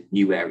delivered in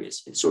new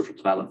areas in social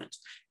development,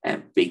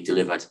 being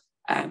delivered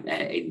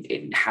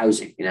in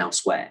housing and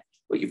elsewhere,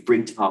 where you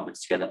bring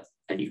departments together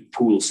and you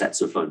pool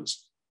sets of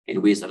funds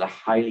in ways that are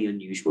highly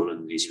unusual in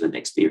the New Zealand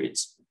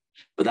experience.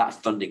 But that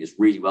funding is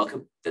really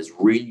welcome. There's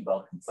really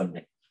welcome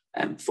funding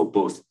for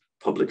both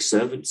public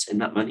servants in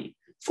that money,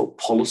 for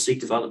policy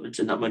development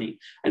in that money,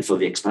 and for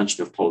the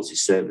expansion of policy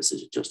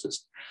services at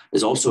justice.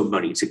 There's also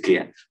money to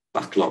clear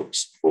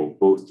backlogs for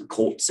both the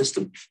court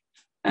system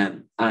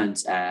and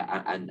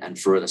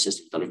for other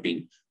systems that have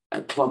been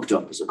clogged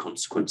up as a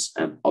consequence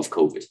of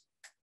COVID.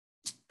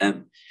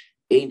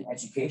 In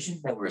education,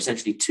 there were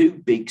essentially two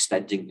big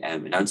spending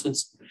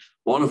announcements,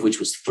 one of which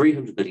was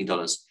 $300 billion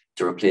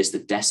to replace the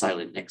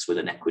decile index with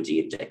an equity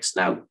index.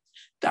 Now,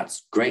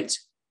 that's great.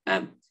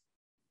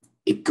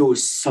 It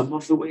goes some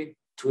of the way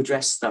to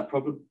address that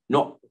problem,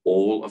 not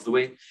all of the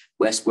way.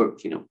 We're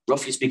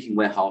roughly speaking,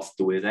 we're half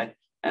the way there.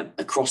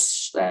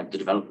 Across the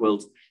developed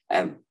world,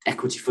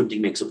 equity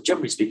funding makes up,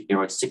 generally speaking,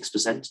 around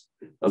 6%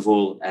 of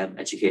all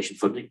education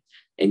funding.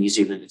 In New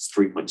Zealand, it's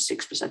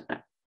 3.6%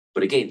 now.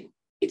 But again,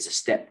 it's a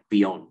step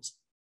beyond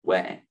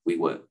where we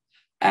were.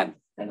 And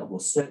it will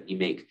certainly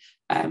make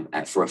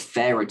for a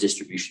fairer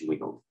distribution, we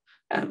hope,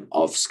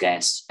 of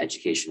scarce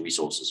education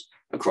resources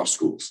across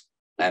schools.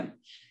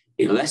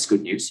 In less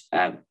good news,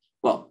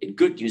 well, in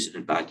good news and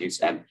in bad news,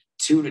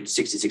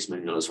 $266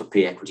 million for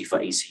pay equity for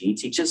ECE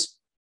teachers,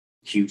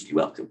 hugely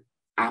welcome,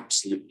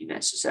 absolutely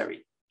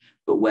necessary.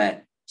 But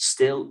we're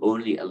still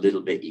only a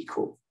little bit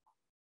equal.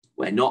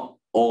 We're not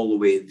all the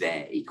way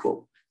there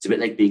equal. It's a bit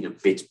like being a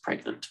bit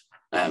pregnant.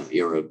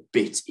 You're a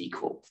bit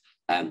equal.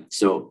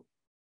 So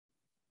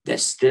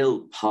there's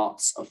still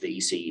parts of the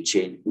ECE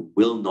chain who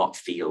will not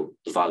feel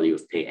the value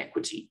of pay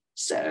equity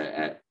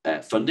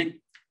funding,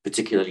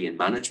 particularly in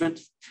management.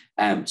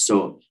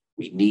 So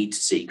we need to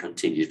see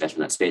continued investment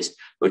in that space.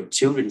 But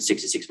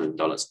 $266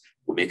 million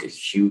will make a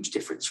huge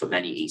difference for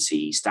many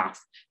ECE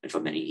staff and for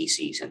many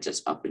ECE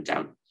centres up and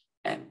down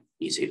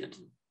New Zealand.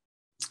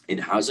 In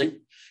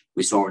housing,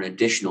 we saw an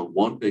additional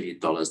 $1 billion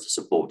to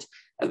support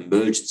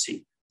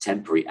emergency,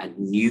 temporary and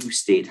new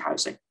state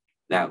housing.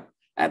 Now,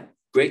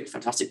 great,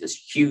 fantastic,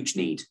 there's huge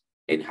need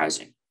in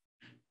housing.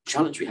 The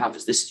challenge we have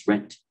is this is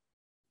rent.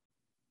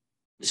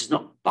 This is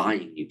not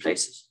buying new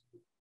places.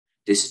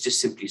 This is just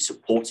simply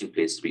supporting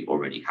places we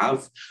already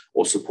have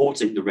or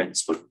supporting the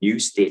rents for new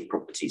state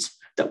properties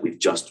that we've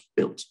just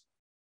built.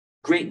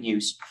 Great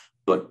news,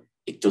 but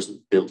it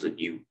doesn't build a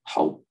new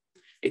home.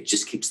 It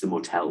just keeps the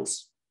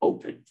motels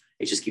open.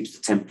 It just keeps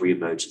the temporary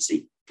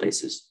emergency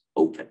places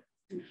open.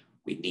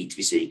 We need to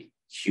be seeing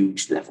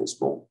huge levels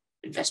more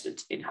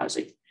investment in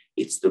housing.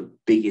 It's the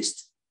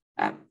biggest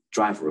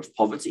driver of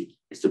poverty.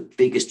 It's the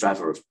biggest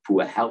driver of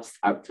poor health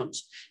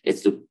outcomes.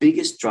 It's the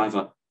biggest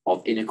driver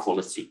of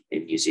inequality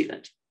in New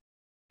Zealand.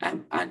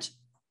 And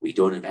we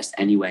don't invest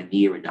anywhere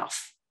near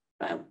enough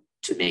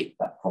to make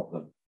that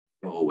problem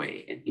go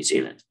away in New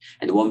Zealand.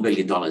 And the $1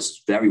 billion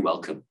is very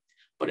welcome,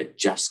 but it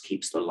just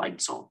keeps the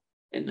lights on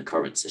in the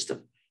current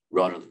system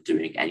rather than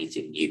doing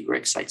anything new or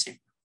exciting.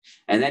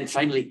 And then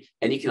finally,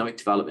 in economic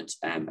development,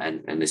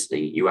 and this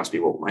thing, you asked me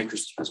what my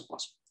Christmas present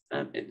was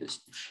in this.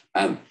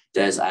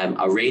 There's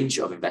a range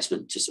of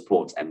investment to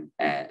support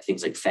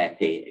things like fair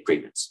pay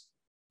agreements,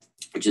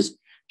 which is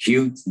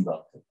hugely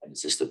welcome in the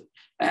system.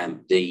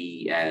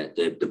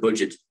 The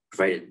budget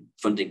provided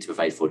funding to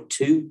provide for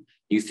 2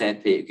 new fair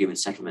pay agreement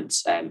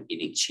settlements in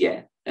each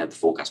year, the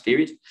forecast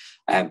period.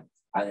 And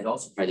it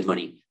also provided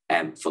money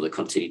for the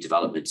continued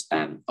development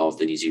of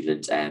the New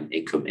Zealand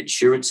Income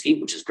Insurance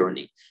Scheme, which is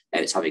currently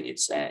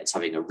it's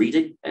having a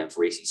reading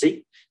for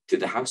ACC through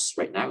the House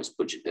right now. It's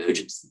budget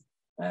urgency,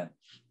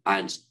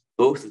 and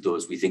both of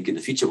those we think in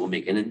the future will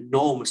make an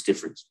enormous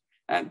difference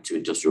to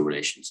industrial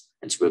relations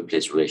and to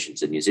workplace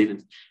relations in New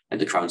Zealand. And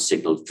the Crown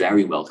signalled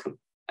very welcome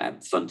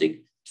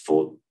funding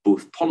for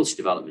both policy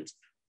development,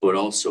 but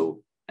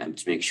also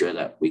to make sure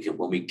that we can,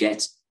 when we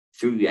get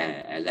through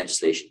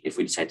legislation, if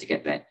we decide to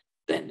get there,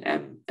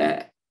 then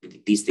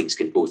these things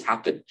can both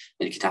happen,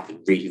 and it can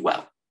happen really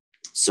well.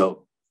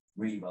 So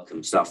really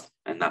welcome stuff,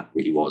 and that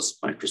really was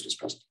my Christmas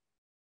present.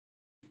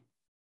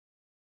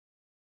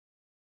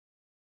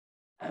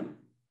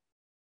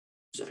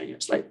 So I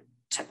a slight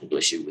technical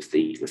issue with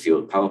the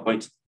old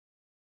PowerPoint.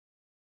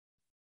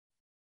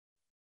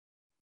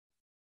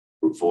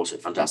 Brute force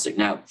it, fantastic.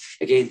 Now,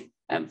 again,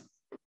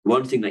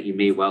 one thing that you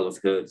may well have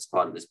heard as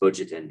part of this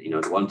budget, and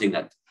the one thing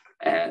that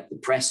the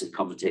press and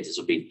commentators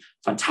have been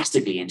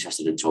fantastically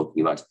interested in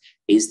talking about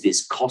is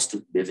this cost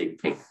of living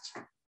payment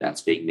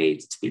that's being made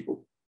to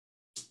people.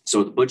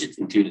 So the budget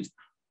included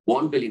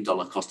 $1 billion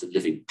cost of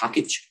living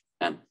package,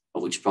 of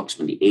which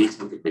approximately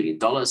 $800 million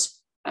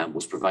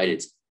was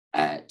provided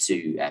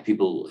to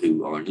people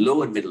who are on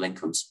low and middle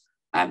incomes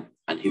and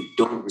who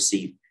don't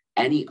receive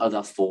any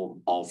other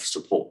form of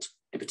support,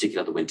 in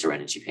particular the winter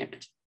energy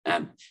payment.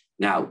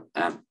 Now,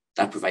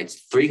 that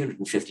provides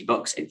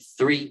 $350 in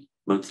 3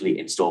 monthly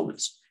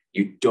installments.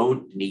 You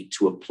don't need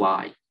to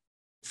apply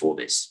for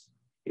this.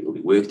 It will be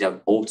worked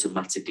out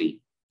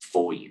automatically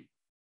for you.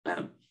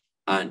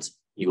 And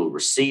you will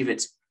receive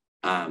it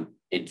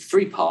in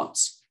 3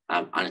 parts,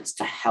 and it's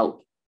to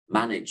help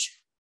manage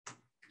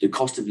the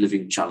cost of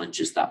living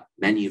challenges that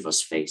many of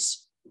us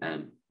face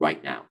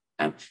right now.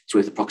 It's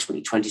worth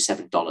approximately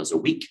 $27 a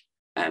week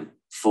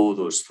for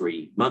those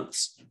 3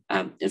 months.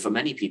 And for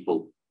many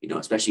people,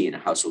 especially in a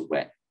household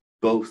where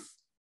both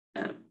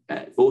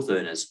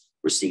earners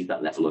receive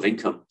that level of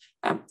income,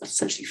 that's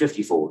essentially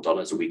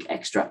 $54 a week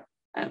extra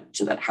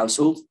to that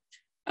household.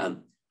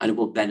 And it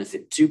will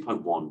benefit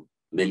 2.1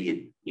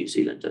 million New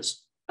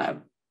Zealanders.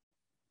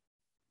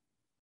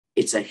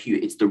 It's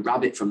the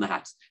rabbit from the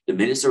hat. The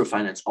Minister of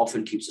Finance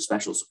often keeps a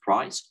special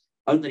surprise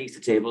underneath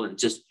the table and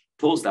just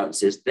pulls it out and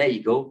says, there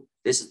you go,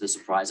 this is the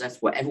surprise. That's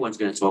what everyone's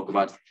going to talk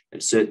about.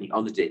 And certainly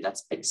on the day,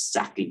 that's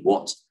exactly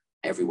what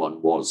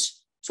everyone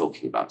was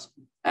talking about.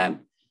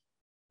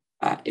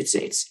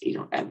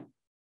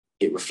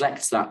 It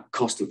reflects that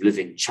cost of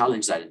living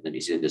challenge that the New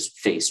Zealanders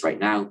face right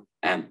now,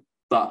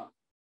 but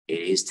it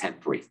is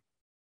temporary.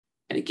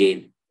 And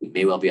again, we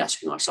may well be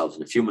asking ourselves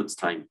in a few months'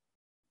 time,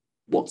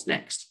 what's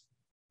next?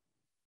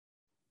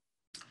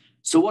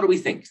 So what do we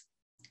think?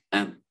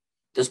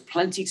 There's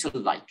plenty to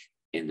like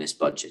in this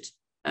budget.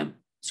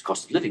 It's a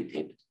cost of living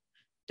payment.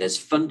 There's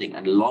funding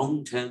and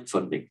long-term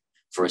funding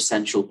for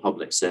essential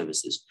public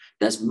services.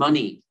 There's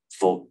money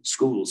for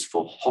schools,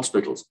 for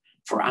hospitals,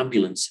 for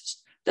ambulances.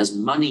 There's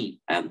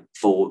money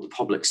for the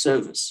public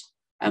service.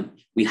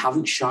 We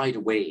haven't shied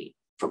away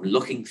from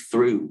looking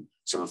through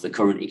some of the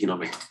current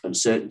economic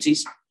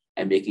uncertainties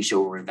and making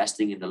sure we're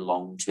investing in the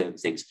long-term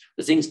things,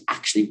 the things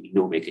actually we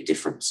know make a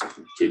difference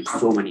to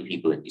so many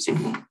people in New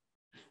Zealand.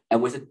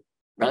 And with a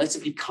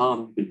relatively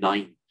calm,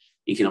 benign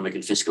economic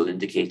and fiscal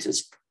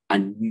indicators, a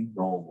new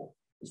normal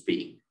is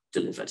being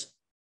delivered.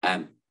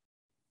 20%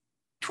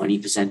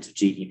 of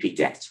GDP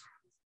debt,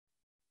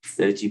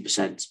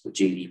 30% of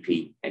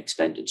GDP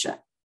expenditure.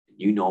 The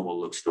new normal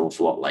looks an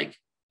awful lot like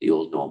the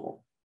old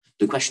normal.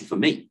 The question for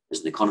me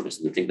as an economist,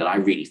 and the thing that I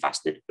really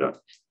fascinated about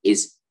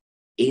is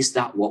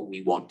that what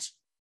we want?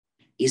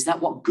 Is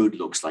that what good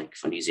looks like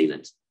for New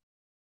Zealand?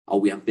 Are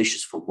we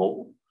ambitious for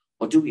more?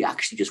 Or do we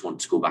actually just want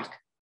to go back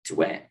to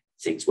where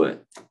things were?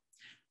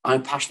 I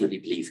passionately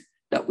believe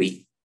that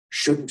we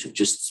shouldn't have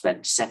just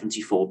spent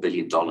 $74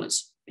 billion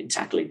in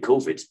tackling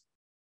COVID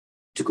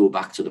to go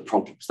back to the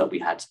problems that we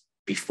had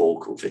before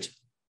COVID.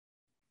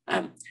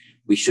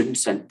 We shouldn't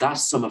spend that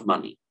sum of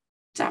money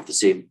to have the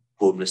same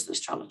homelessness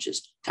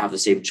challenges, to have the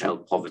same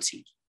child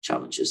poverty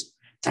challenges,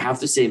 to have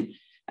the same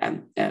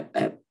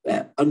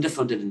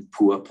underfunded and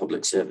poor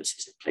public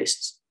services in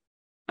places.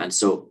 And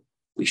so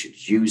we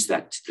should use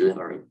that to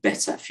deliver a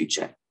better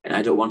future. And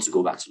I don't want to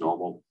go back to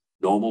normal.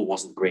 Normal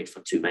wasn't great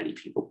for too many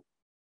people.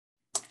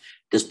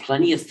 There's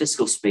plenty of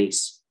fiscal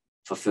space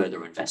for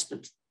further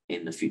investment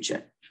in the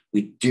future.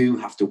 We do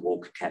have to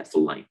walk a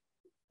careful line.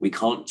 We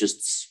can't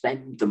just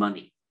spend the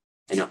money.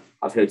 You know,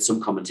 I've heard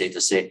some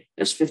commentators say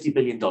there's $50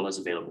 billion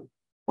available.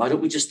 Why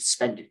don't we just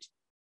spend it?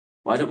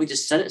 Why don't we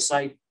just set it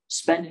aside,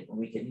 spend it, and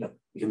we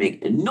can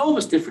make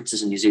enormous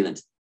differences in New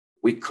Zealand.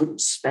 We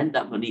couldn't spend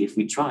that money if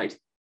we tried.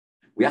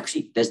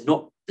 There's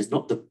not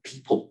the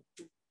people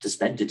to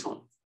spend it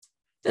on.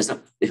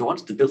 If I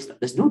wanted to build that,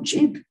 there's no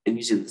gym in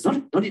New Zealand. There's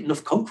not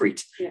enough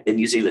concrete in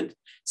New Zealand.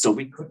 So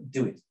we couldn't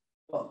do it.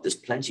 But there's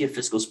plenty of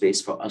fiscal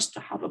space for us to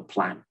have a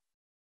plan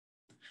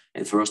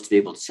and for us to be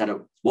able to set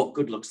out what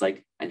good looks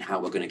like and how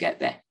we're going to get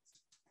there.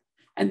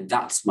 And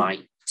that's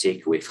my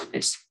takeaway from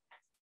this.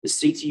 The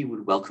CTU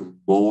would welcome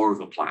more of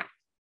a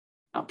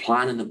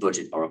plan in the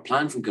budget or a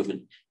plan from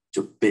government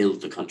to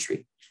build the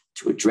country,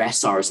 to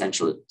address our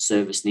essential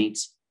service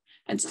needs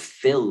and to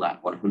fill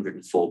that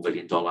 $104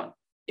 billion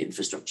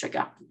infrastructure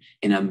gap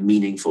in a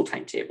meaningful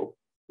timetable,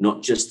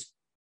 not just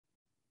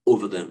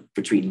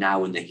between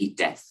now and the heat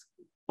death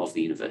of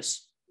the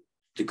universe.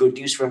 The good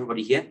news for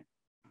everybody here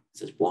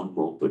is there's one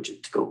more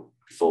budget to go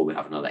before we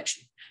have an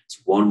election.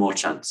 It's one more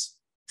chance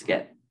to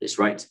get this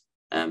right.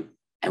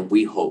 And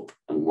we hope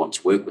and we want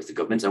to work with the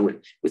government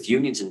and with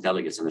unions and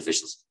delegates and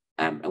officials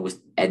and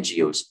with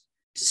NGOs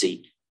to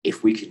see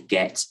if we can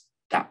get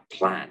that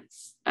plan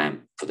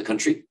for the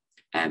country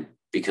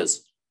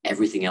because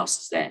everything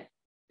else is there.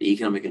 The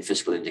economic and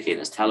fiscal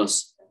indicators tell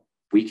us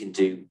we can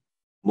do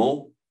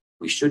more,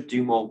 we should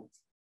do more.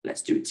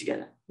 Let's do it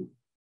together.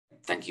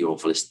 Thank you all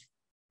for listening.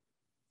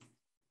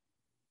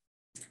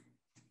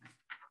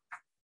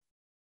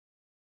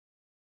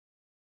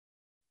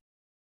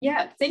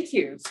 Yeah, thank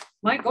you.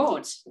 My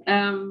God,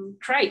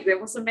 Craig, that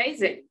was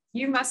amazing.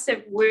 You must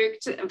have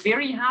worked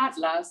very hard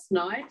last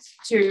night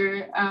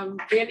to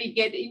really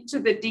get into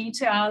the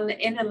detail,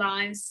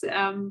 analyze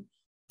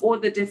all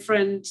the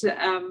different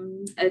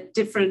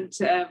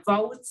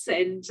votes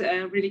and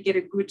really get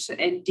a good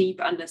and deep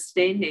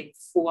understanding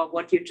for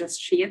what you just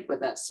shared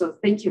with us. So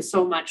thank you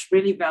so much,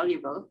 really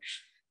valuable.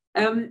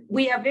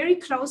 We are very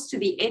close to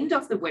the end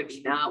of the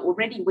webinar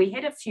already. We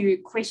had a few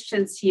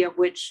questions here,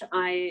 which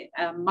I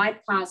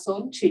might pass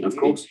on to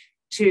you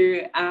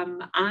to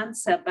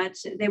answer, but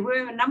there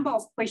were a number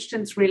of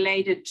questions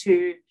related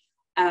to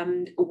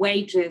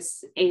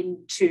wages and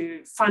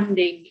to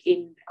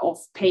funding of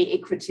pay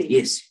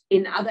equity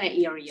in other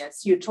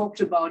areas. You talked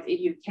about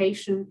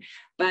education,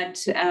 but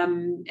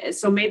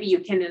so maybe you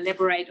can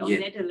elaborate on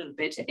that a little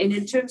bit. And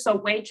in terms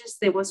of wages,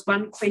 there was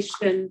one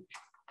question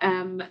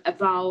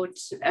about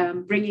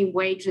bringing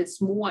wages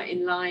more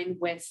in line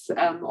with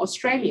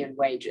Australian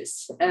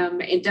wages.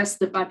 And does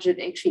the budget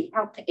actually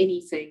help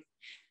anything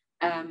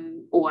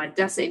or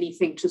does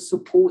anything to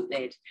support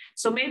that?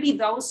 So maybe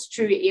those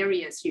two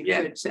areas you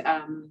could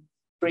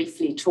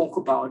briefly talk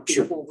about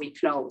before we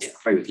close. Yeah,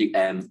 very quickly.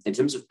 In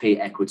terms of pay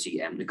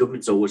equity, the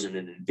government's always in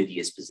an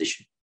invidious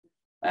position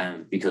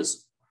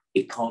because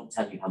it can't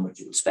tell you how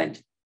much it will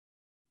spend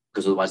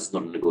because otherwise it's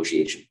not a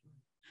negotiation.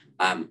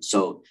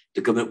 So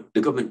the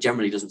government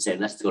generally doesn't say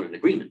unless they've got an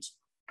agreement.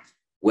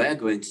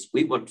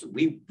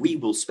 We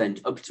will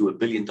spend up to $1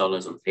 billion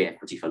on pay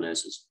equity for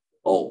nurses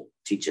or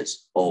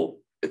teachers or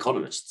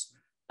economists,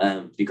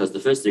 because the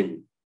first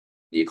thing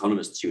the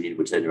economists union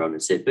would turn around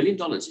and say, $1 billion,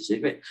 you say,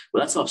 great.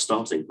 Well, that's our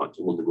starting point,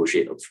 and we'll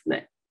negotiate up from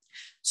there.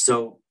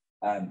 So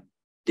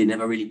they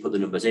never really put the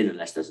numbers in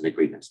unless there's an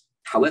agreement.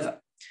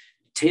 However,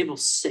 Table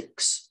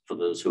 6, for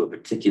those who are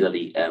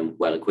particularly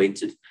well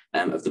acquainted,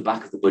 of the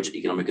back of the Budget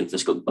Economic and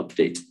Fiscal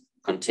Update,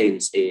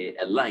 contains a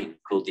line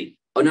called the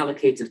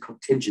unallocated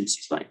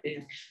contingencies line.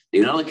 The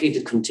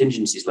unallocated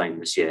contingencies line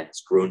this year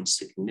has grown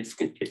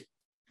significantly.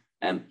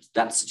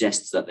 That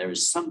suggests that there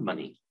is some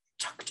money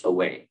tucked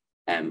away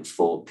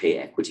for pay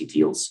equity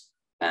deals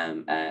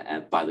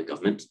by the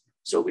government.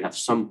 So we have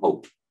some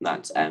hope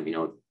that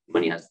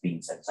money has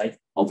been set aside.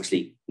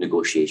 Obviously,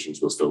 negotiations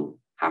will still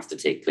have to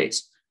take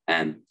place.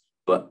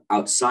 But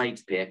outside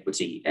pay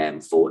equity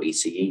for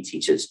ECE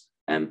teachers,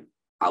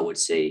 I would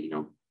say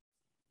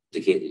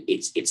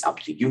it's up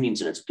to unions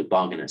and it's up to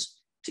bargainers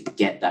to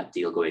get that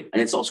deal going.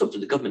 And it's also up to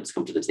the government to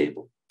come to the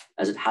table,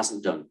 as it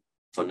hasn't done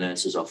for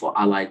nurses or for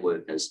allied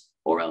workers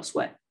or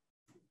elsewhere.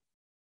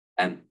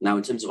 Now,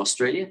 in terms of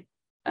Australia,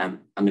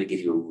 I'm going to give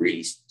you a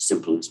really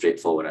simple and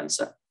straightforward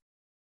answer.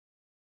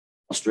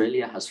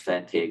 Australia has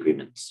fair pay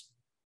agreements.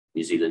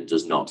 New Zealand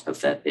does not have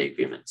fair pay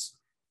agreements.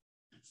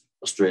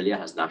 Australia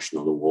has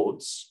national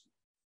awards.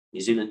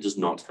 New Zealand does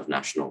not have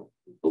national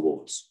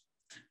awards.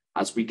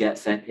 As we get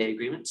fair pay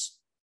agreements,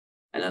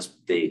 and as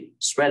they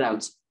spread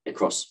out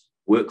across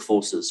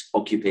workforces,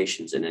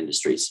 occupations, and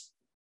industries,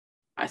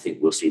 I think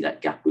we'll see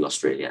that gap with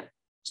Australia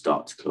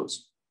start to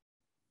close.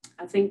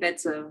 I think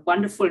that's a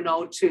wonderful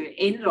note to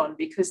end on,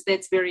 because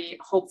that's very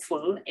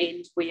hopeful,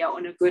 and we are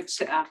on a good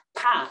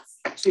path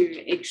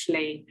to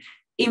actually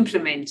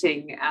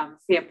implementing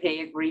fair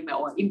pay agreement,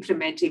 or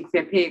implementing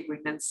fair pay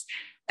agreements,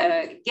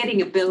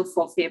 getting a bill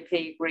for fair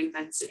pay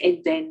agreements,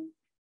 and then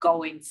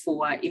going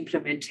for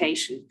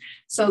implementation.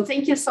 So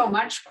thank you so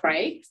much,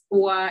 Craig,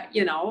 for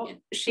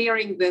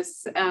sharing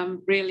this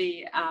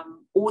really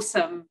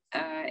awesome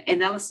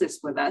analysis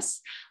with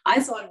us.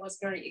 I thought it was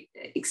very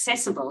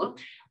accessible.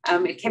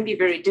 It can be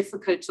very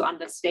difficult to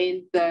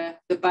understand the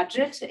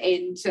budget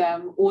and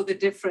all the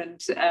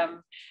different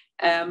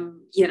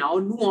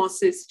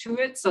nuances to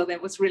it. So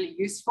that was really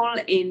useful,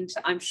 and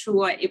I'm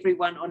sure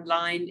everyone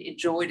online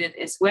enjoyed it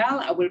as well.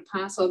 I will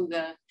pass on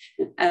the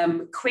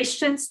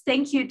questions.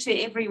 Thank you to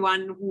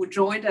everyone who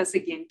joined us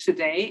again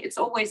today. It's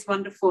always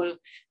wonderful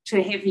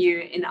to have you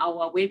in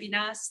our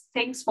webinars.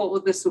 Thanks for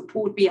all the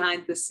support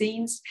behind the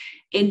scenes,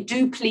 and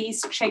do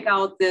please check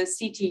out the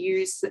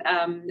CTU's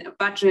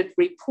budget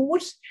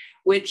report,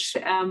 which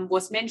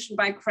was mentioned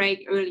by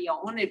Craig earlier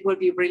on. It will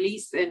be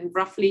released in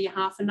roughly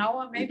half an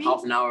hour, maybe?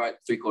 Half an hour,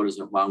 3/4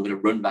 of an hour. I'm going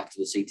to run back to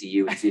the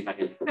CTU and see if I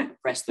can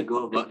press the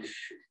go button.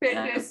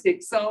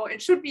 Fantastic. So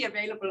it should be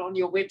available on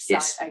your website,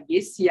 yes. I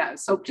guess. Yeah.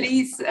 So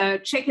please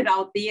check it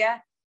out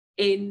there.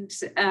 And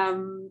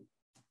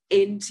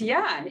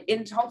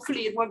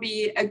hopefully it will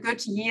be a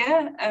good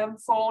year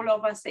for all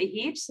of us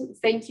ahead.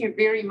 Thank you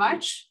very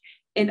much.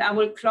 And I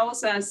will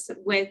close us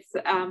with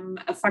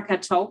a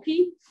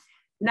whakatauki.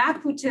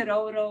 Nāku te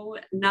roro,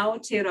 nau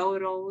te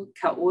roro,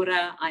 ka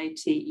ora ai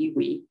te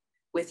iwi.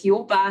 With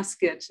your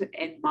basket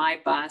and my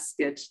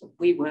basket,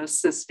 we will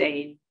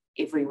sustain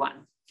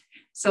everyone.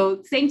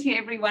 So thank you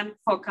everyone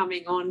for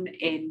coming on,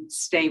 and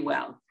stay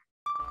well.